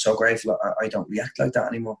 wow, I'm just so grateful I don't react like that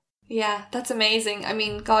anymore. Yeah, that's amazing. I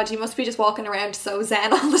mean, God, you must be just walking around so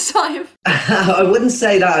zen all the time. I wouldn't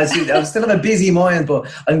say that. I still have a busy mind, but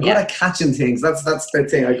I'm good at catching things. That's the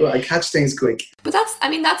thing. I catch things quick. But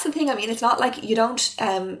that's the thing. I mean, it's not like you don't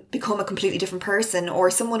become a completely different person, or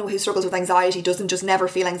someone who struggles with anxiety doesn't just never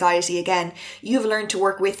feel anxiety again. You've learned to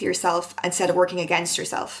work with yourself instead of working against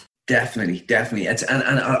yourself. Definitely.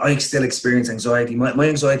 And I still experience anxiety. My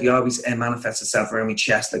anxiety always manifests itself around my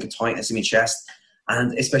chest, like a tightness in my chest.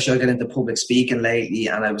 And especially I got into public speaking lately,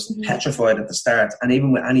 and I was petrified at the start. And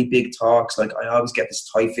even with any big talks, like I always get this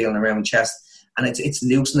tight feeling around my chest, and it's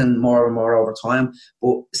loosening more and more over time.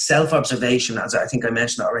 But self-observation, as I think I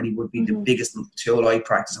mentioned already, would be the biggest tool I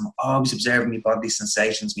practice. I'm always observing my bodily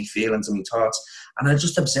sensations, my feelings and my thoughts. And I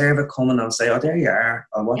just observe it coming and I'll say, oh, there you are.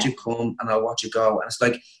 I'll watch it come and I'll watch it go. And it's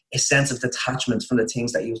like a sense of detachment from the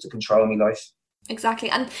things that used to control my life. Exactly.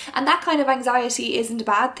 And that kind of anxiety isn't a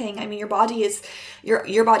bad thing. I mean, your body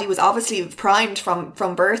was obviously primed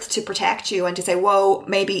from birth to protect you and to say, whoa,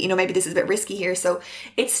 maybe this is a bit risky here. So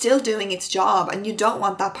it's still doing its job, and you don't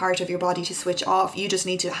want that part of your body to switch off. You just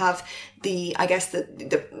need to have the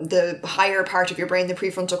higher part of your brain, the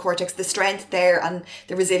prefrontal cortex, the strength there and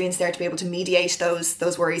the resilience there to be able to mediate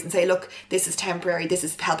those worries and say, look, this is temporary. This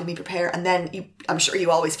is helping me prepare. And then I'm sure you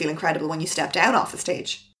always feel incredible when you step down off the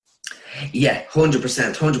stage. Yeah,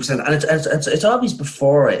 100%. And it's always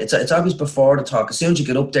before it. It's always before the talk. As soon as you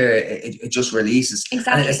get up there, it just releases.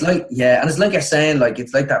 Exactly. And it's like, and it's like you're saying, like,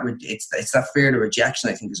 it's like that, it's that fear of rejection,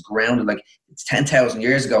 I think, is grounded. Like, it's 10,000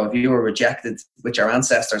 years ago, if you were rejected with your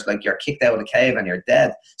ancestors, like, you're kicked out of the cave and you're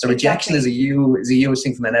dead. So rejection is a huge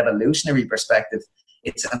thing from an evolutionary perspective.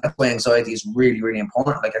 And that's why anxiety is really, really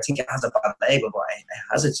important. Like, I think it has a bad label, but it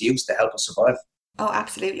has its use to help us survive. Oh,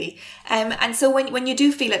 absolutely. And so when you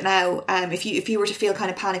do feel it now, if you were to feel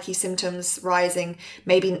kind of panicky symptoms rising,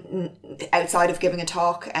 maybe outside of giving a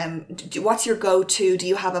talk, what's your go-to? Do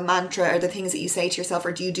you have a mantra or the things that you say to yourself,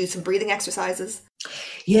 or do you do some breathing exercises?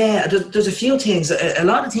 Yeah, there's a few things. A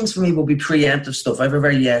lot of things for me will be preemptive stuff. I have a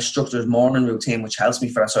very structured morning routine which helps me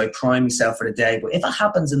for that, so I prime myself for the day. But if it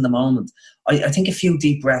happens in the moment, I think a few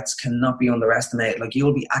deep breaths cannot be underestimated. Like,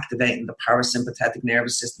 you'll be activating the parasympathetic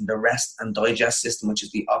nervous system, the rest and digest system, which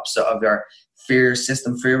is the opposite of your fear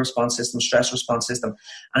response system, stress response system.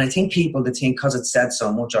 And I think people, they think because it's said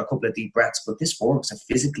so much, a couple of deep breaths, but this works. It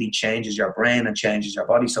physically changes your brain and changes your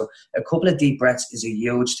body. So a couple of deep breaths is a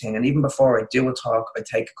huge thing. And even before I do a talk, I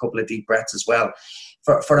take a couple of deep breaths as well.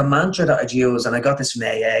 For a mantra that I'd use, and I got this from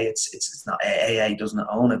AA, it's not AA doesn't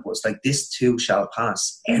own it, but it's like, this too shall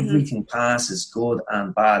pass. Everything passes, good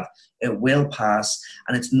and bad. It will pass,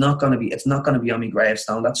 and it's not going to be on my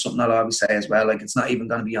gravestone. That's something I'll always say as well. Like, it's not even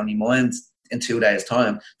going to be on my mind in 2 days'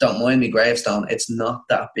 time. Don't mind me gravestone. It's not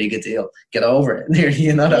that big a deal. Get over it.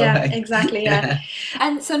 You know that way. Exactly. Yeah.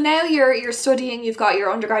 And so now you're studying. You've got your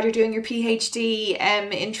undergrad. You're doing your PhD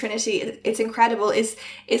in Trinity. It's incredible. Is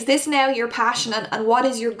this now your passion? And what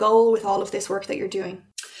is your goal with all of this work that you're doing?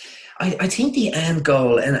 I think the end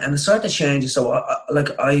goal, and it sort of changes. So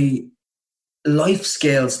life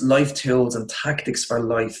skills, life tools, and tactics for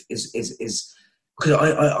life is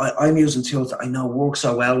because I'm using tools that I know work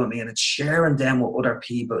so well with me, and it's sharing them with other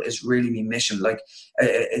people is really my mission. Like,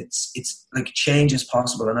 it's like change is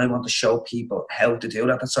possible, and I want to show people how to do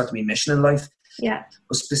that. That's sort of my mission in life. Yeah.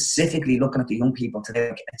 But specifically looking at the young people today,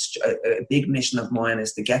 like, it's a big mission of mine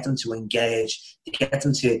is to get them to engage, to get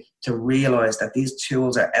them to realize that these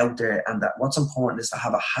tools are out there, and that what's important is to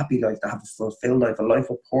have a happy life, to have a fulfilled life, a life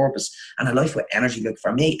with purpose, and a life with energy. Like,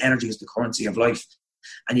 for me, energy is the currency of life.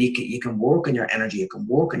 And you can work on your energy, you can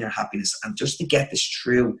work on your happiness, and just to get this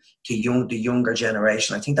through to the younger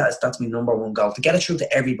generation. I think that's my number one goal, to get it through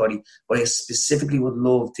to everybody. But I specifically would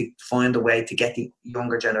love to find a way to get the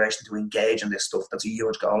younger generation to engage in this stuff. That's a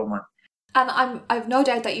huge goal of mine. And I've no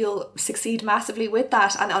doubt that you'll succeed massively with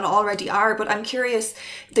that, and already are. But I'm curious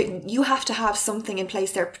that you have to have something in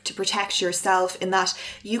place there to protect yourself, in that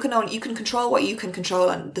you can control what you can control,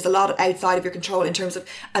 and there's a lot outside of your control in terms of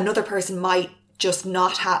another person might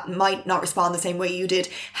not respond the same way you did.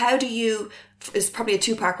 How do you, is probably a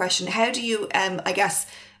two-part question, how do you, I guess,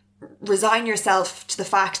 resign yourself to the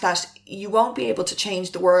fact that you won't be able to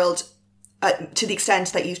change the world to the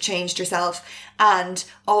extent that you've changed yourself, and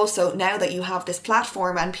also now that you have this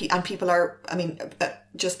platform and people are, I mean,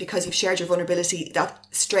 just because you've shared your vulnerability, that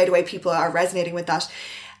straight away people are resonating with that.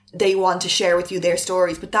 They want to share with you their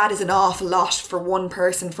stories, but that is an awful lot for one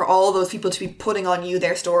person, for all those people to be putting on you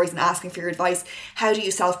their stories and asking for your advice. How do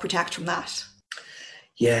you self-protect from that?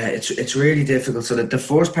 Yeah, it's really difficult. So the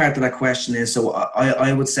first part of that question is, so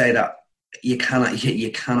I would say that you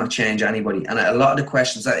cannot change anybody. And a lot of the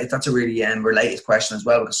questions, that's a really related question as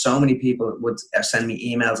well, because so many people would send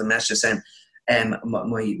me emails and messages saying, my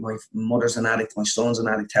mother's an addict, my son's an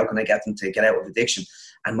addict, how can I get them to get out of addiction?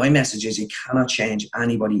 And my message is, you cannot change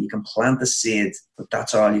anybody. You can plant the seed, but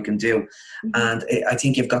that's all you can do. And I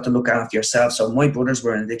think you've got to look after yourself. So my brothers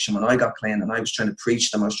were in addiction when I got clean, and I was trying to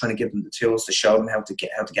preach them. I was trying to give them the tools to show them how to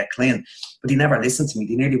get clean. But they never listened to me.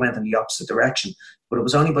 They nearly went in the opposite direction. But it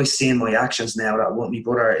was only by seeing my actions now that my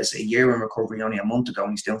brother is a year in recovery, only a month ago,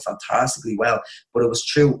 and he's doing fantastically well. But it was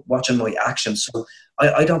through watching my actions. So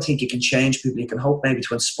I don't think you can change people. You can hope maybe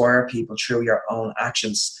to inspire people through your own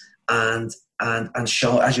actions and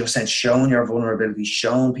show, as you were saying, showing your vulnerability,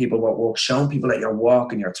 showing people what works, showing people that your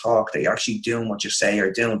walk and your talk, that you're actually doing what you say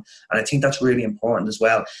you're doing. And I think that's really important as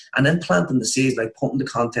well. And then planting the seeds, like putting the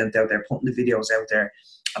content out there, putting the videos out there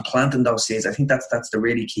and planting those seeds. I think that's the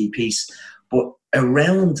really key piece. But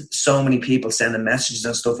around so many people sending messages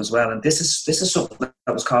and stuff as well, and this is something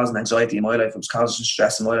that was causing anxiety in my life. It was causing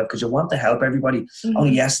stress in my life, because you want to help everybody.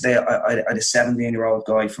 Only yesterday, I had a 17-year-old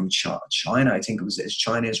guy from China. I think it's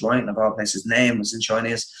Chinese, right? And of all places, his name was in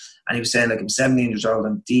Chinese, and he was saying, like, I'm 17 years old,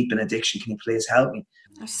 I'm deep in addiction. Can you please help me?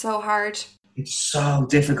 It's so hard. It's so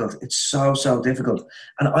difficult. It's so difficult.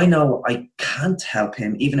 And I know I can't help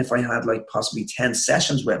him. Even if I had like possibly 10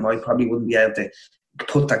 sessions with him, I probably wouldn't be able to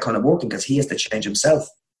put that kind of work in, because he has to change himself.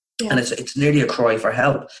 And it's nearly a cry for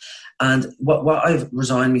help. And what I've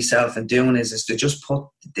resigned myself in doing is to just put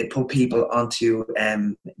people onto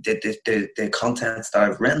the contents that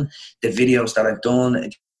I've written, the videos that I've done,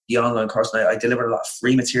 the online course. And I deliver a lot of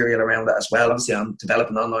free material around that as well. Obviously, I'm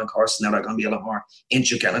developing online courses now that are going to be a lot more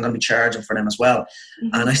intricate, and I'm going to be charging for them as well.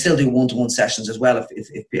 And I still do one-to-one sessions as well.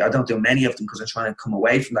 If I don't do many of them, because I'm trying to come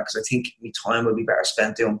away from that, because I think my time will be better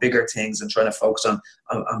spent doing bigger things and trying to focus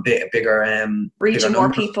on bigger reaching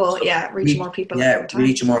more people. Reaching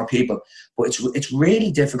more people. But it's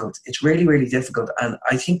really difficult. It's really, really difficult. And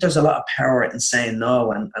I think there's a lot of power in saying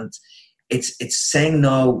no, and it's saying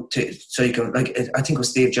no to, so you can, like, I think with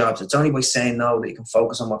Steve Jobs, it's only by saying no that you can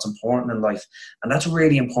focus on what's important in life. And that's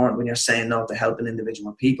really important when you're saying no to helping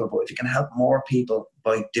individual people. But if you can help more people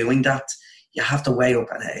by doing that, you have to weigh up,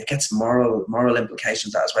 and it gets moral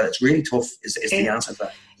implications as well. It's really tough is the answer to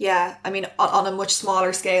that. Yeah, I mean, on a much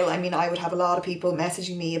smaller scale, I mean, I would have a lot of people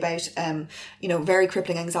messaging me about, very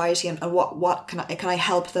crippling anxiety, and what can I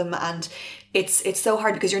help them? And it's so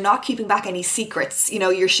hard, because you're not keeping back any secrets.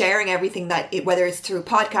 You're sharing everything whether it's through a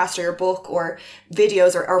podcast or a book or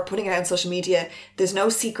videos or putting it out on social media. There's no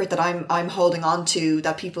secret that I'm holding on to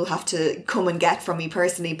that people have to come and get from me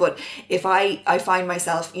personally. But if I find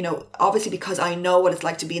myself, obviously, because I know what it's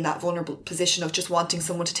like to be in that vulnerable position of just wanting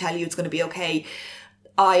someone to tell you it's going to be okay,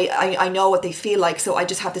 I know what they feel like. So I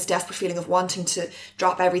just have this desperate feeling of wanting to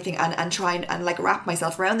drop everything and try and like wrap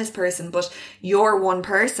myself around this person. But you're one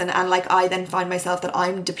person, and like I then find myself that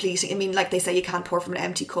I'm depleting. I mean, like they say, you can't pour from an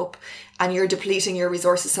empty cup, and you're depleting your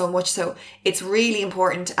resources so much. So it's really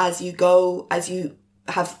important as you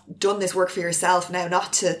have done this work for yourself now,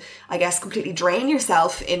 not to, I guess, completely drain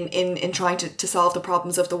yourself in trying to solve the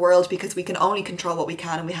problems of the world, because we can only control what we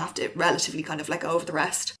can, and we have to relatively kind of let go of the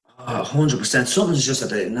rest. 100%. Something's just at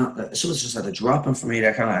the dropping for me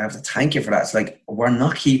there. I have to thank you for that. It's like, we're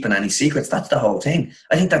not keeping any secrets. That's the whole thing.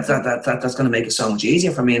 I think that's going to make it so much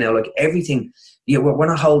easier for me now. Like everything, we're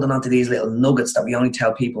not holding on to these little nuggets that we only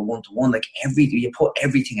tell people one-to-one. Like you put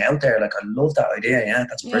everything out there. Like, I love that idea. Yeah,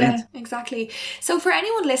 that's brilliant. Yeah, exactly. So for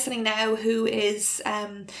anyone listening now who is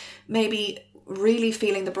maybe really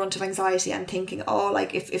feeling the brunt of anxiety and thinking, oh,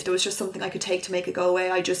 like if there was just something I could take to make it go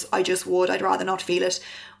away, I just would. I'd rather not feel it.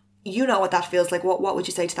 You know what that feels like. What would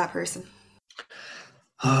you say to that person?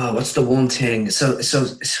 What's the one thing? So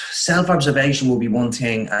self-observation will be one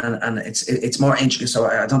thing, and it's more intricate, so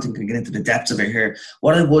I don't think we can get into the depths of it here.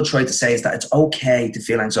 What I would try to say is that it's okay to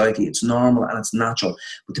feel anxiety. It's normal and it's natural.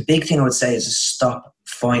 But the big thing I would say is to stop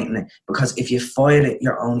fighting it, because if you fight it,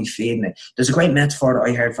 you're only feeding it. There's a great metaphor that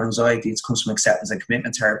I heard for anxiety. It comes from acceptance and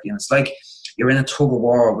commitment therapy, and it's like you're in a tug of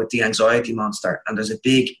war with the anxiety monster, and there's a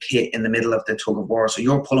big pit in the middle of the tug of war. So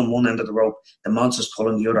you're pulling one end of the rope, the monster's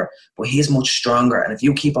pulling the other, but he's much stronger. And if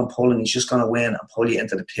you keep on pulling, he's just going to win and pull you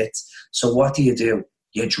into the pit. So what do?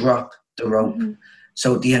 You drop the rope. Mm-hmm.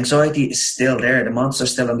 So the anxiety is still there. The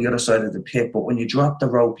monster's still on the other side of the pit. But when you drop the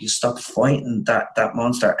rope, you stop fighting that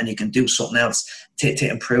monster, and you can do something else to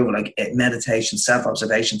improve, like meditation,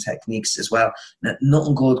 self-observation techniques as well. Now,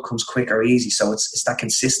 nothing good comes quick or easy. So it's that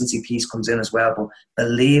consistency piece comes in as well. But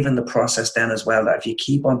believe in the process then as well, that if you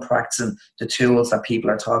keep on practicing the tools that people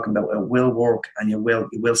are talking about, it will work, and you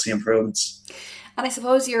will see improvements. And I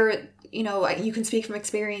suppose you can speak from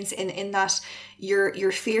experience in that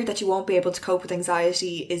your fear that you won't be able to cope with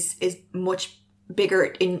anxiety is much bigger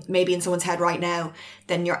in someone's head right now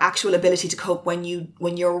than your actual ability to cope when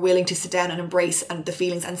you're willing to sit down and embrace the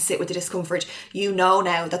feelings and sit with the discomfort. You know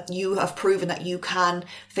now that you have proven that you can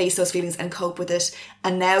face those feelings and cope with it,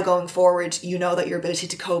 and now going forward you know that your ability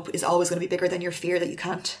to cope is always going to be bigger than your fear that you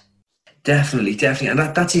can't. Definitely. And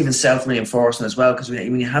that's even self-reinforcing as well, because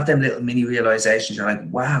when you have them little mini realizations, you're like,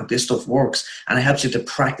 wow, this stuff works. And it helps you to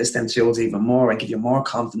practice them tools even more and give you more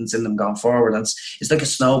confidence in them going forward. And it's like a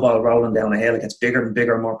snowball rolling down a hill. It gets bigger and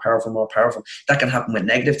bigger, more powerful. That can happen with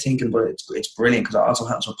negative thinking, but it's brilliant because it also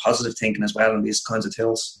happens with positive thinking as well in these kinds of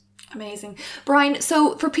tools. Amazing. Brian,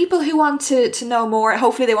 so for people who want to know more,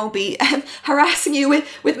 hopefully they won't be harassing you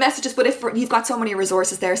with messages, but if you've got so many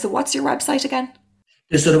resources there. So what's your website again?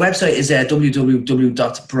 So the website is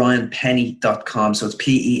www.brianpennie.com. So it's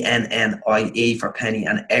PENNIE for Penny,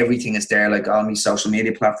 and everything is there, like all my social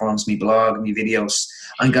media platforms, my blog, my videos.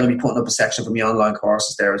 I'm going to be putting up a section for my online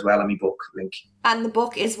courses there as well, and my book link. And the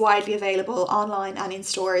book is widely available online and in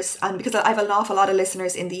stores. And because I have an awful lot of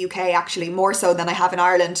listeners in the UK, actually, more so than I have in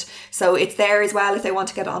Ireland. So it's there as well if they want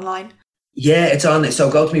to get it online. Yeah, it's on it. So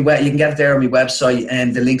go to me. You can get it there on my website,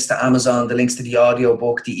 and the links to Amazon, the links to the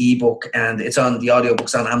audiobook, the ebook, and it's on the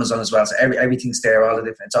audiobooks on Amazon as well. So everything's there.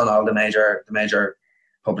 It's on all the major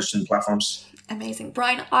publishing platforms. Amazing.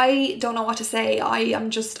 Brian, I don't know what to say.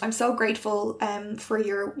 I'm so grateful for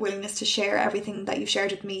your willingness to share everything that you've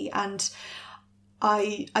shared with me, and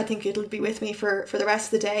I think it'll be with me for the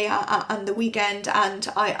rest of the day and the weekend. And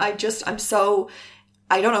I'm so,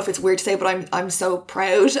 I don't know if it's weird to say, but I'm so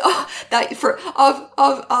proud of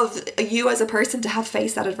you as a person to have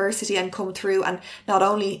faced that adversity and come through, and not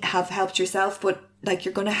only have helped yourself, but like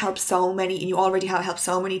you're going to help so many, and you already have helped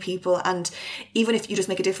so many people. And even if you just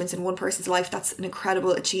make a difference in one person's life, that's an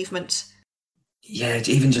incredible achievement. Yeah,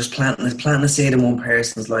 even just planting a seed in one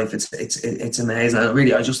person's life, it's amazing.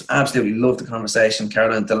 I just absolutely love the conversation,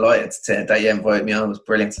 Caroline. Delighted that you invited me on. It was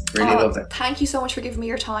brilliant. Really loved it. Thank you so much for giving me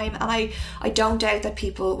your time, and I don't doubt that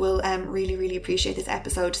people will really, really appreciate this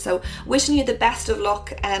episode. So wishing you the best of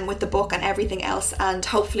luck with the book and everything else, and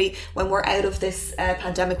hopefully when we're out of this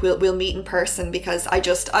pandemic we'll meet in person, because I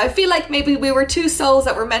feel like maybe we were two souls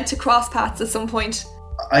that were meant to cross paths at some point.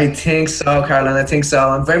 I think so, Caroline. I think so.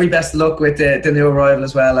 I'm very best of luck with the new arrival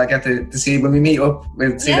as well. I get to see when we meet up.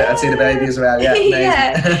 I'll see the baby as well. Yeah,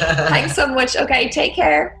 yeah. Thanks so much. Okay, take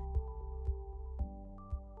care.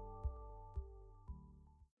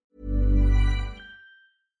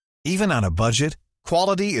 Even on a budget,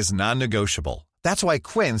 quality is non-negotiable. That's why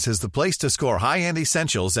Quince is the place to score high-end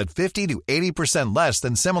essentials at 50 to 80% less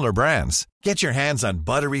than similar brands. Get your hands on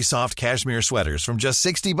buttery soft cashmere sweaters from just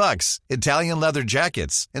 $60, Italian leather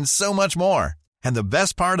jackets, and so much more. And the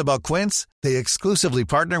best part about Quince, they exclusively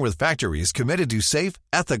partner with factories committed to safe,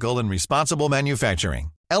 ethical, and responsible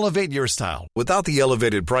manufacturing. Elevate your style without the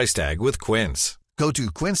elevated price tag with Quince. Go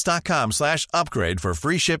to quince.com/upgrade for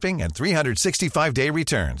free shipping and 365-day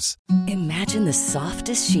returns. Imagine the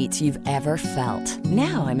softest sheets you've ever felt.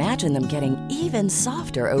 Now imagine them getting even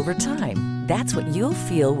softer over time. That's what you'll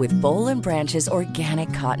feel with Boll & Branch's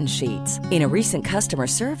organic cotton sheets. In a recent customer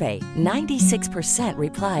survey, 96%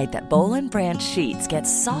 replied that Boll & Branch sheets get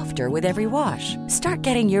softer with every wash. Start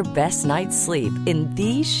getting your best night's sleep in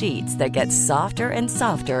these sheets that get softer and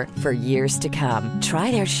softer for years to come.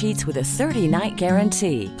 Try their sheets with a 30-night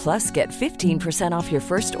guarantee. Plus, get 15% off your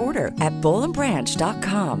first order at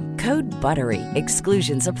bollandbranch.com. Code BUTTERY.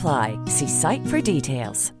 Exclusions apply. See site for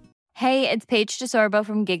details. Hey, it's Paige DeSorbo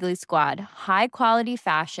from Giggly Squad. High quality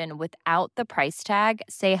fashion without the price tag.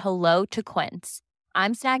 Say hello to Quince.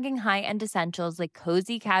 I'm snagging high-end essentials like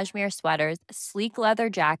cozy cashmere sweaters, sleek leather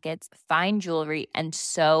jackets, fine jewelry, and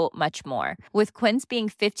so much more. With Quince being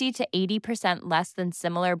 50 to 80% less than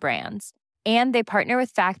similar brands. And they partner with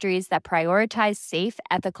factories that prioritize safe,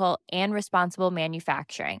 ethical, and responsible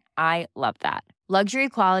manufacturing. I love that. Luxury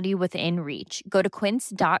quality within reach. Go to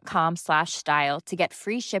quince.com/style to get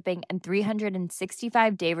free shipping and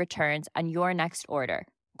 365-day returns on your next order.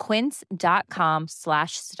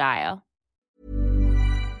 Quince.com/style.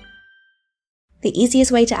 The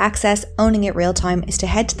easiest way to access Owning It Real Time is to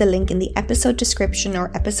head to the link in the episode description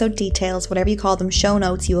or episode details, whatever you call them, show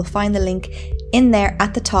notes. You will find the link in there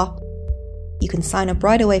at the top. You can sign up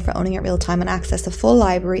right away for Owning It Real Time and access a full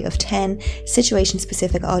library of 10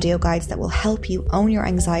 situation-specific audio guides that will help you own your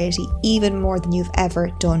anxiety even more than you've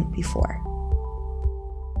ever done before.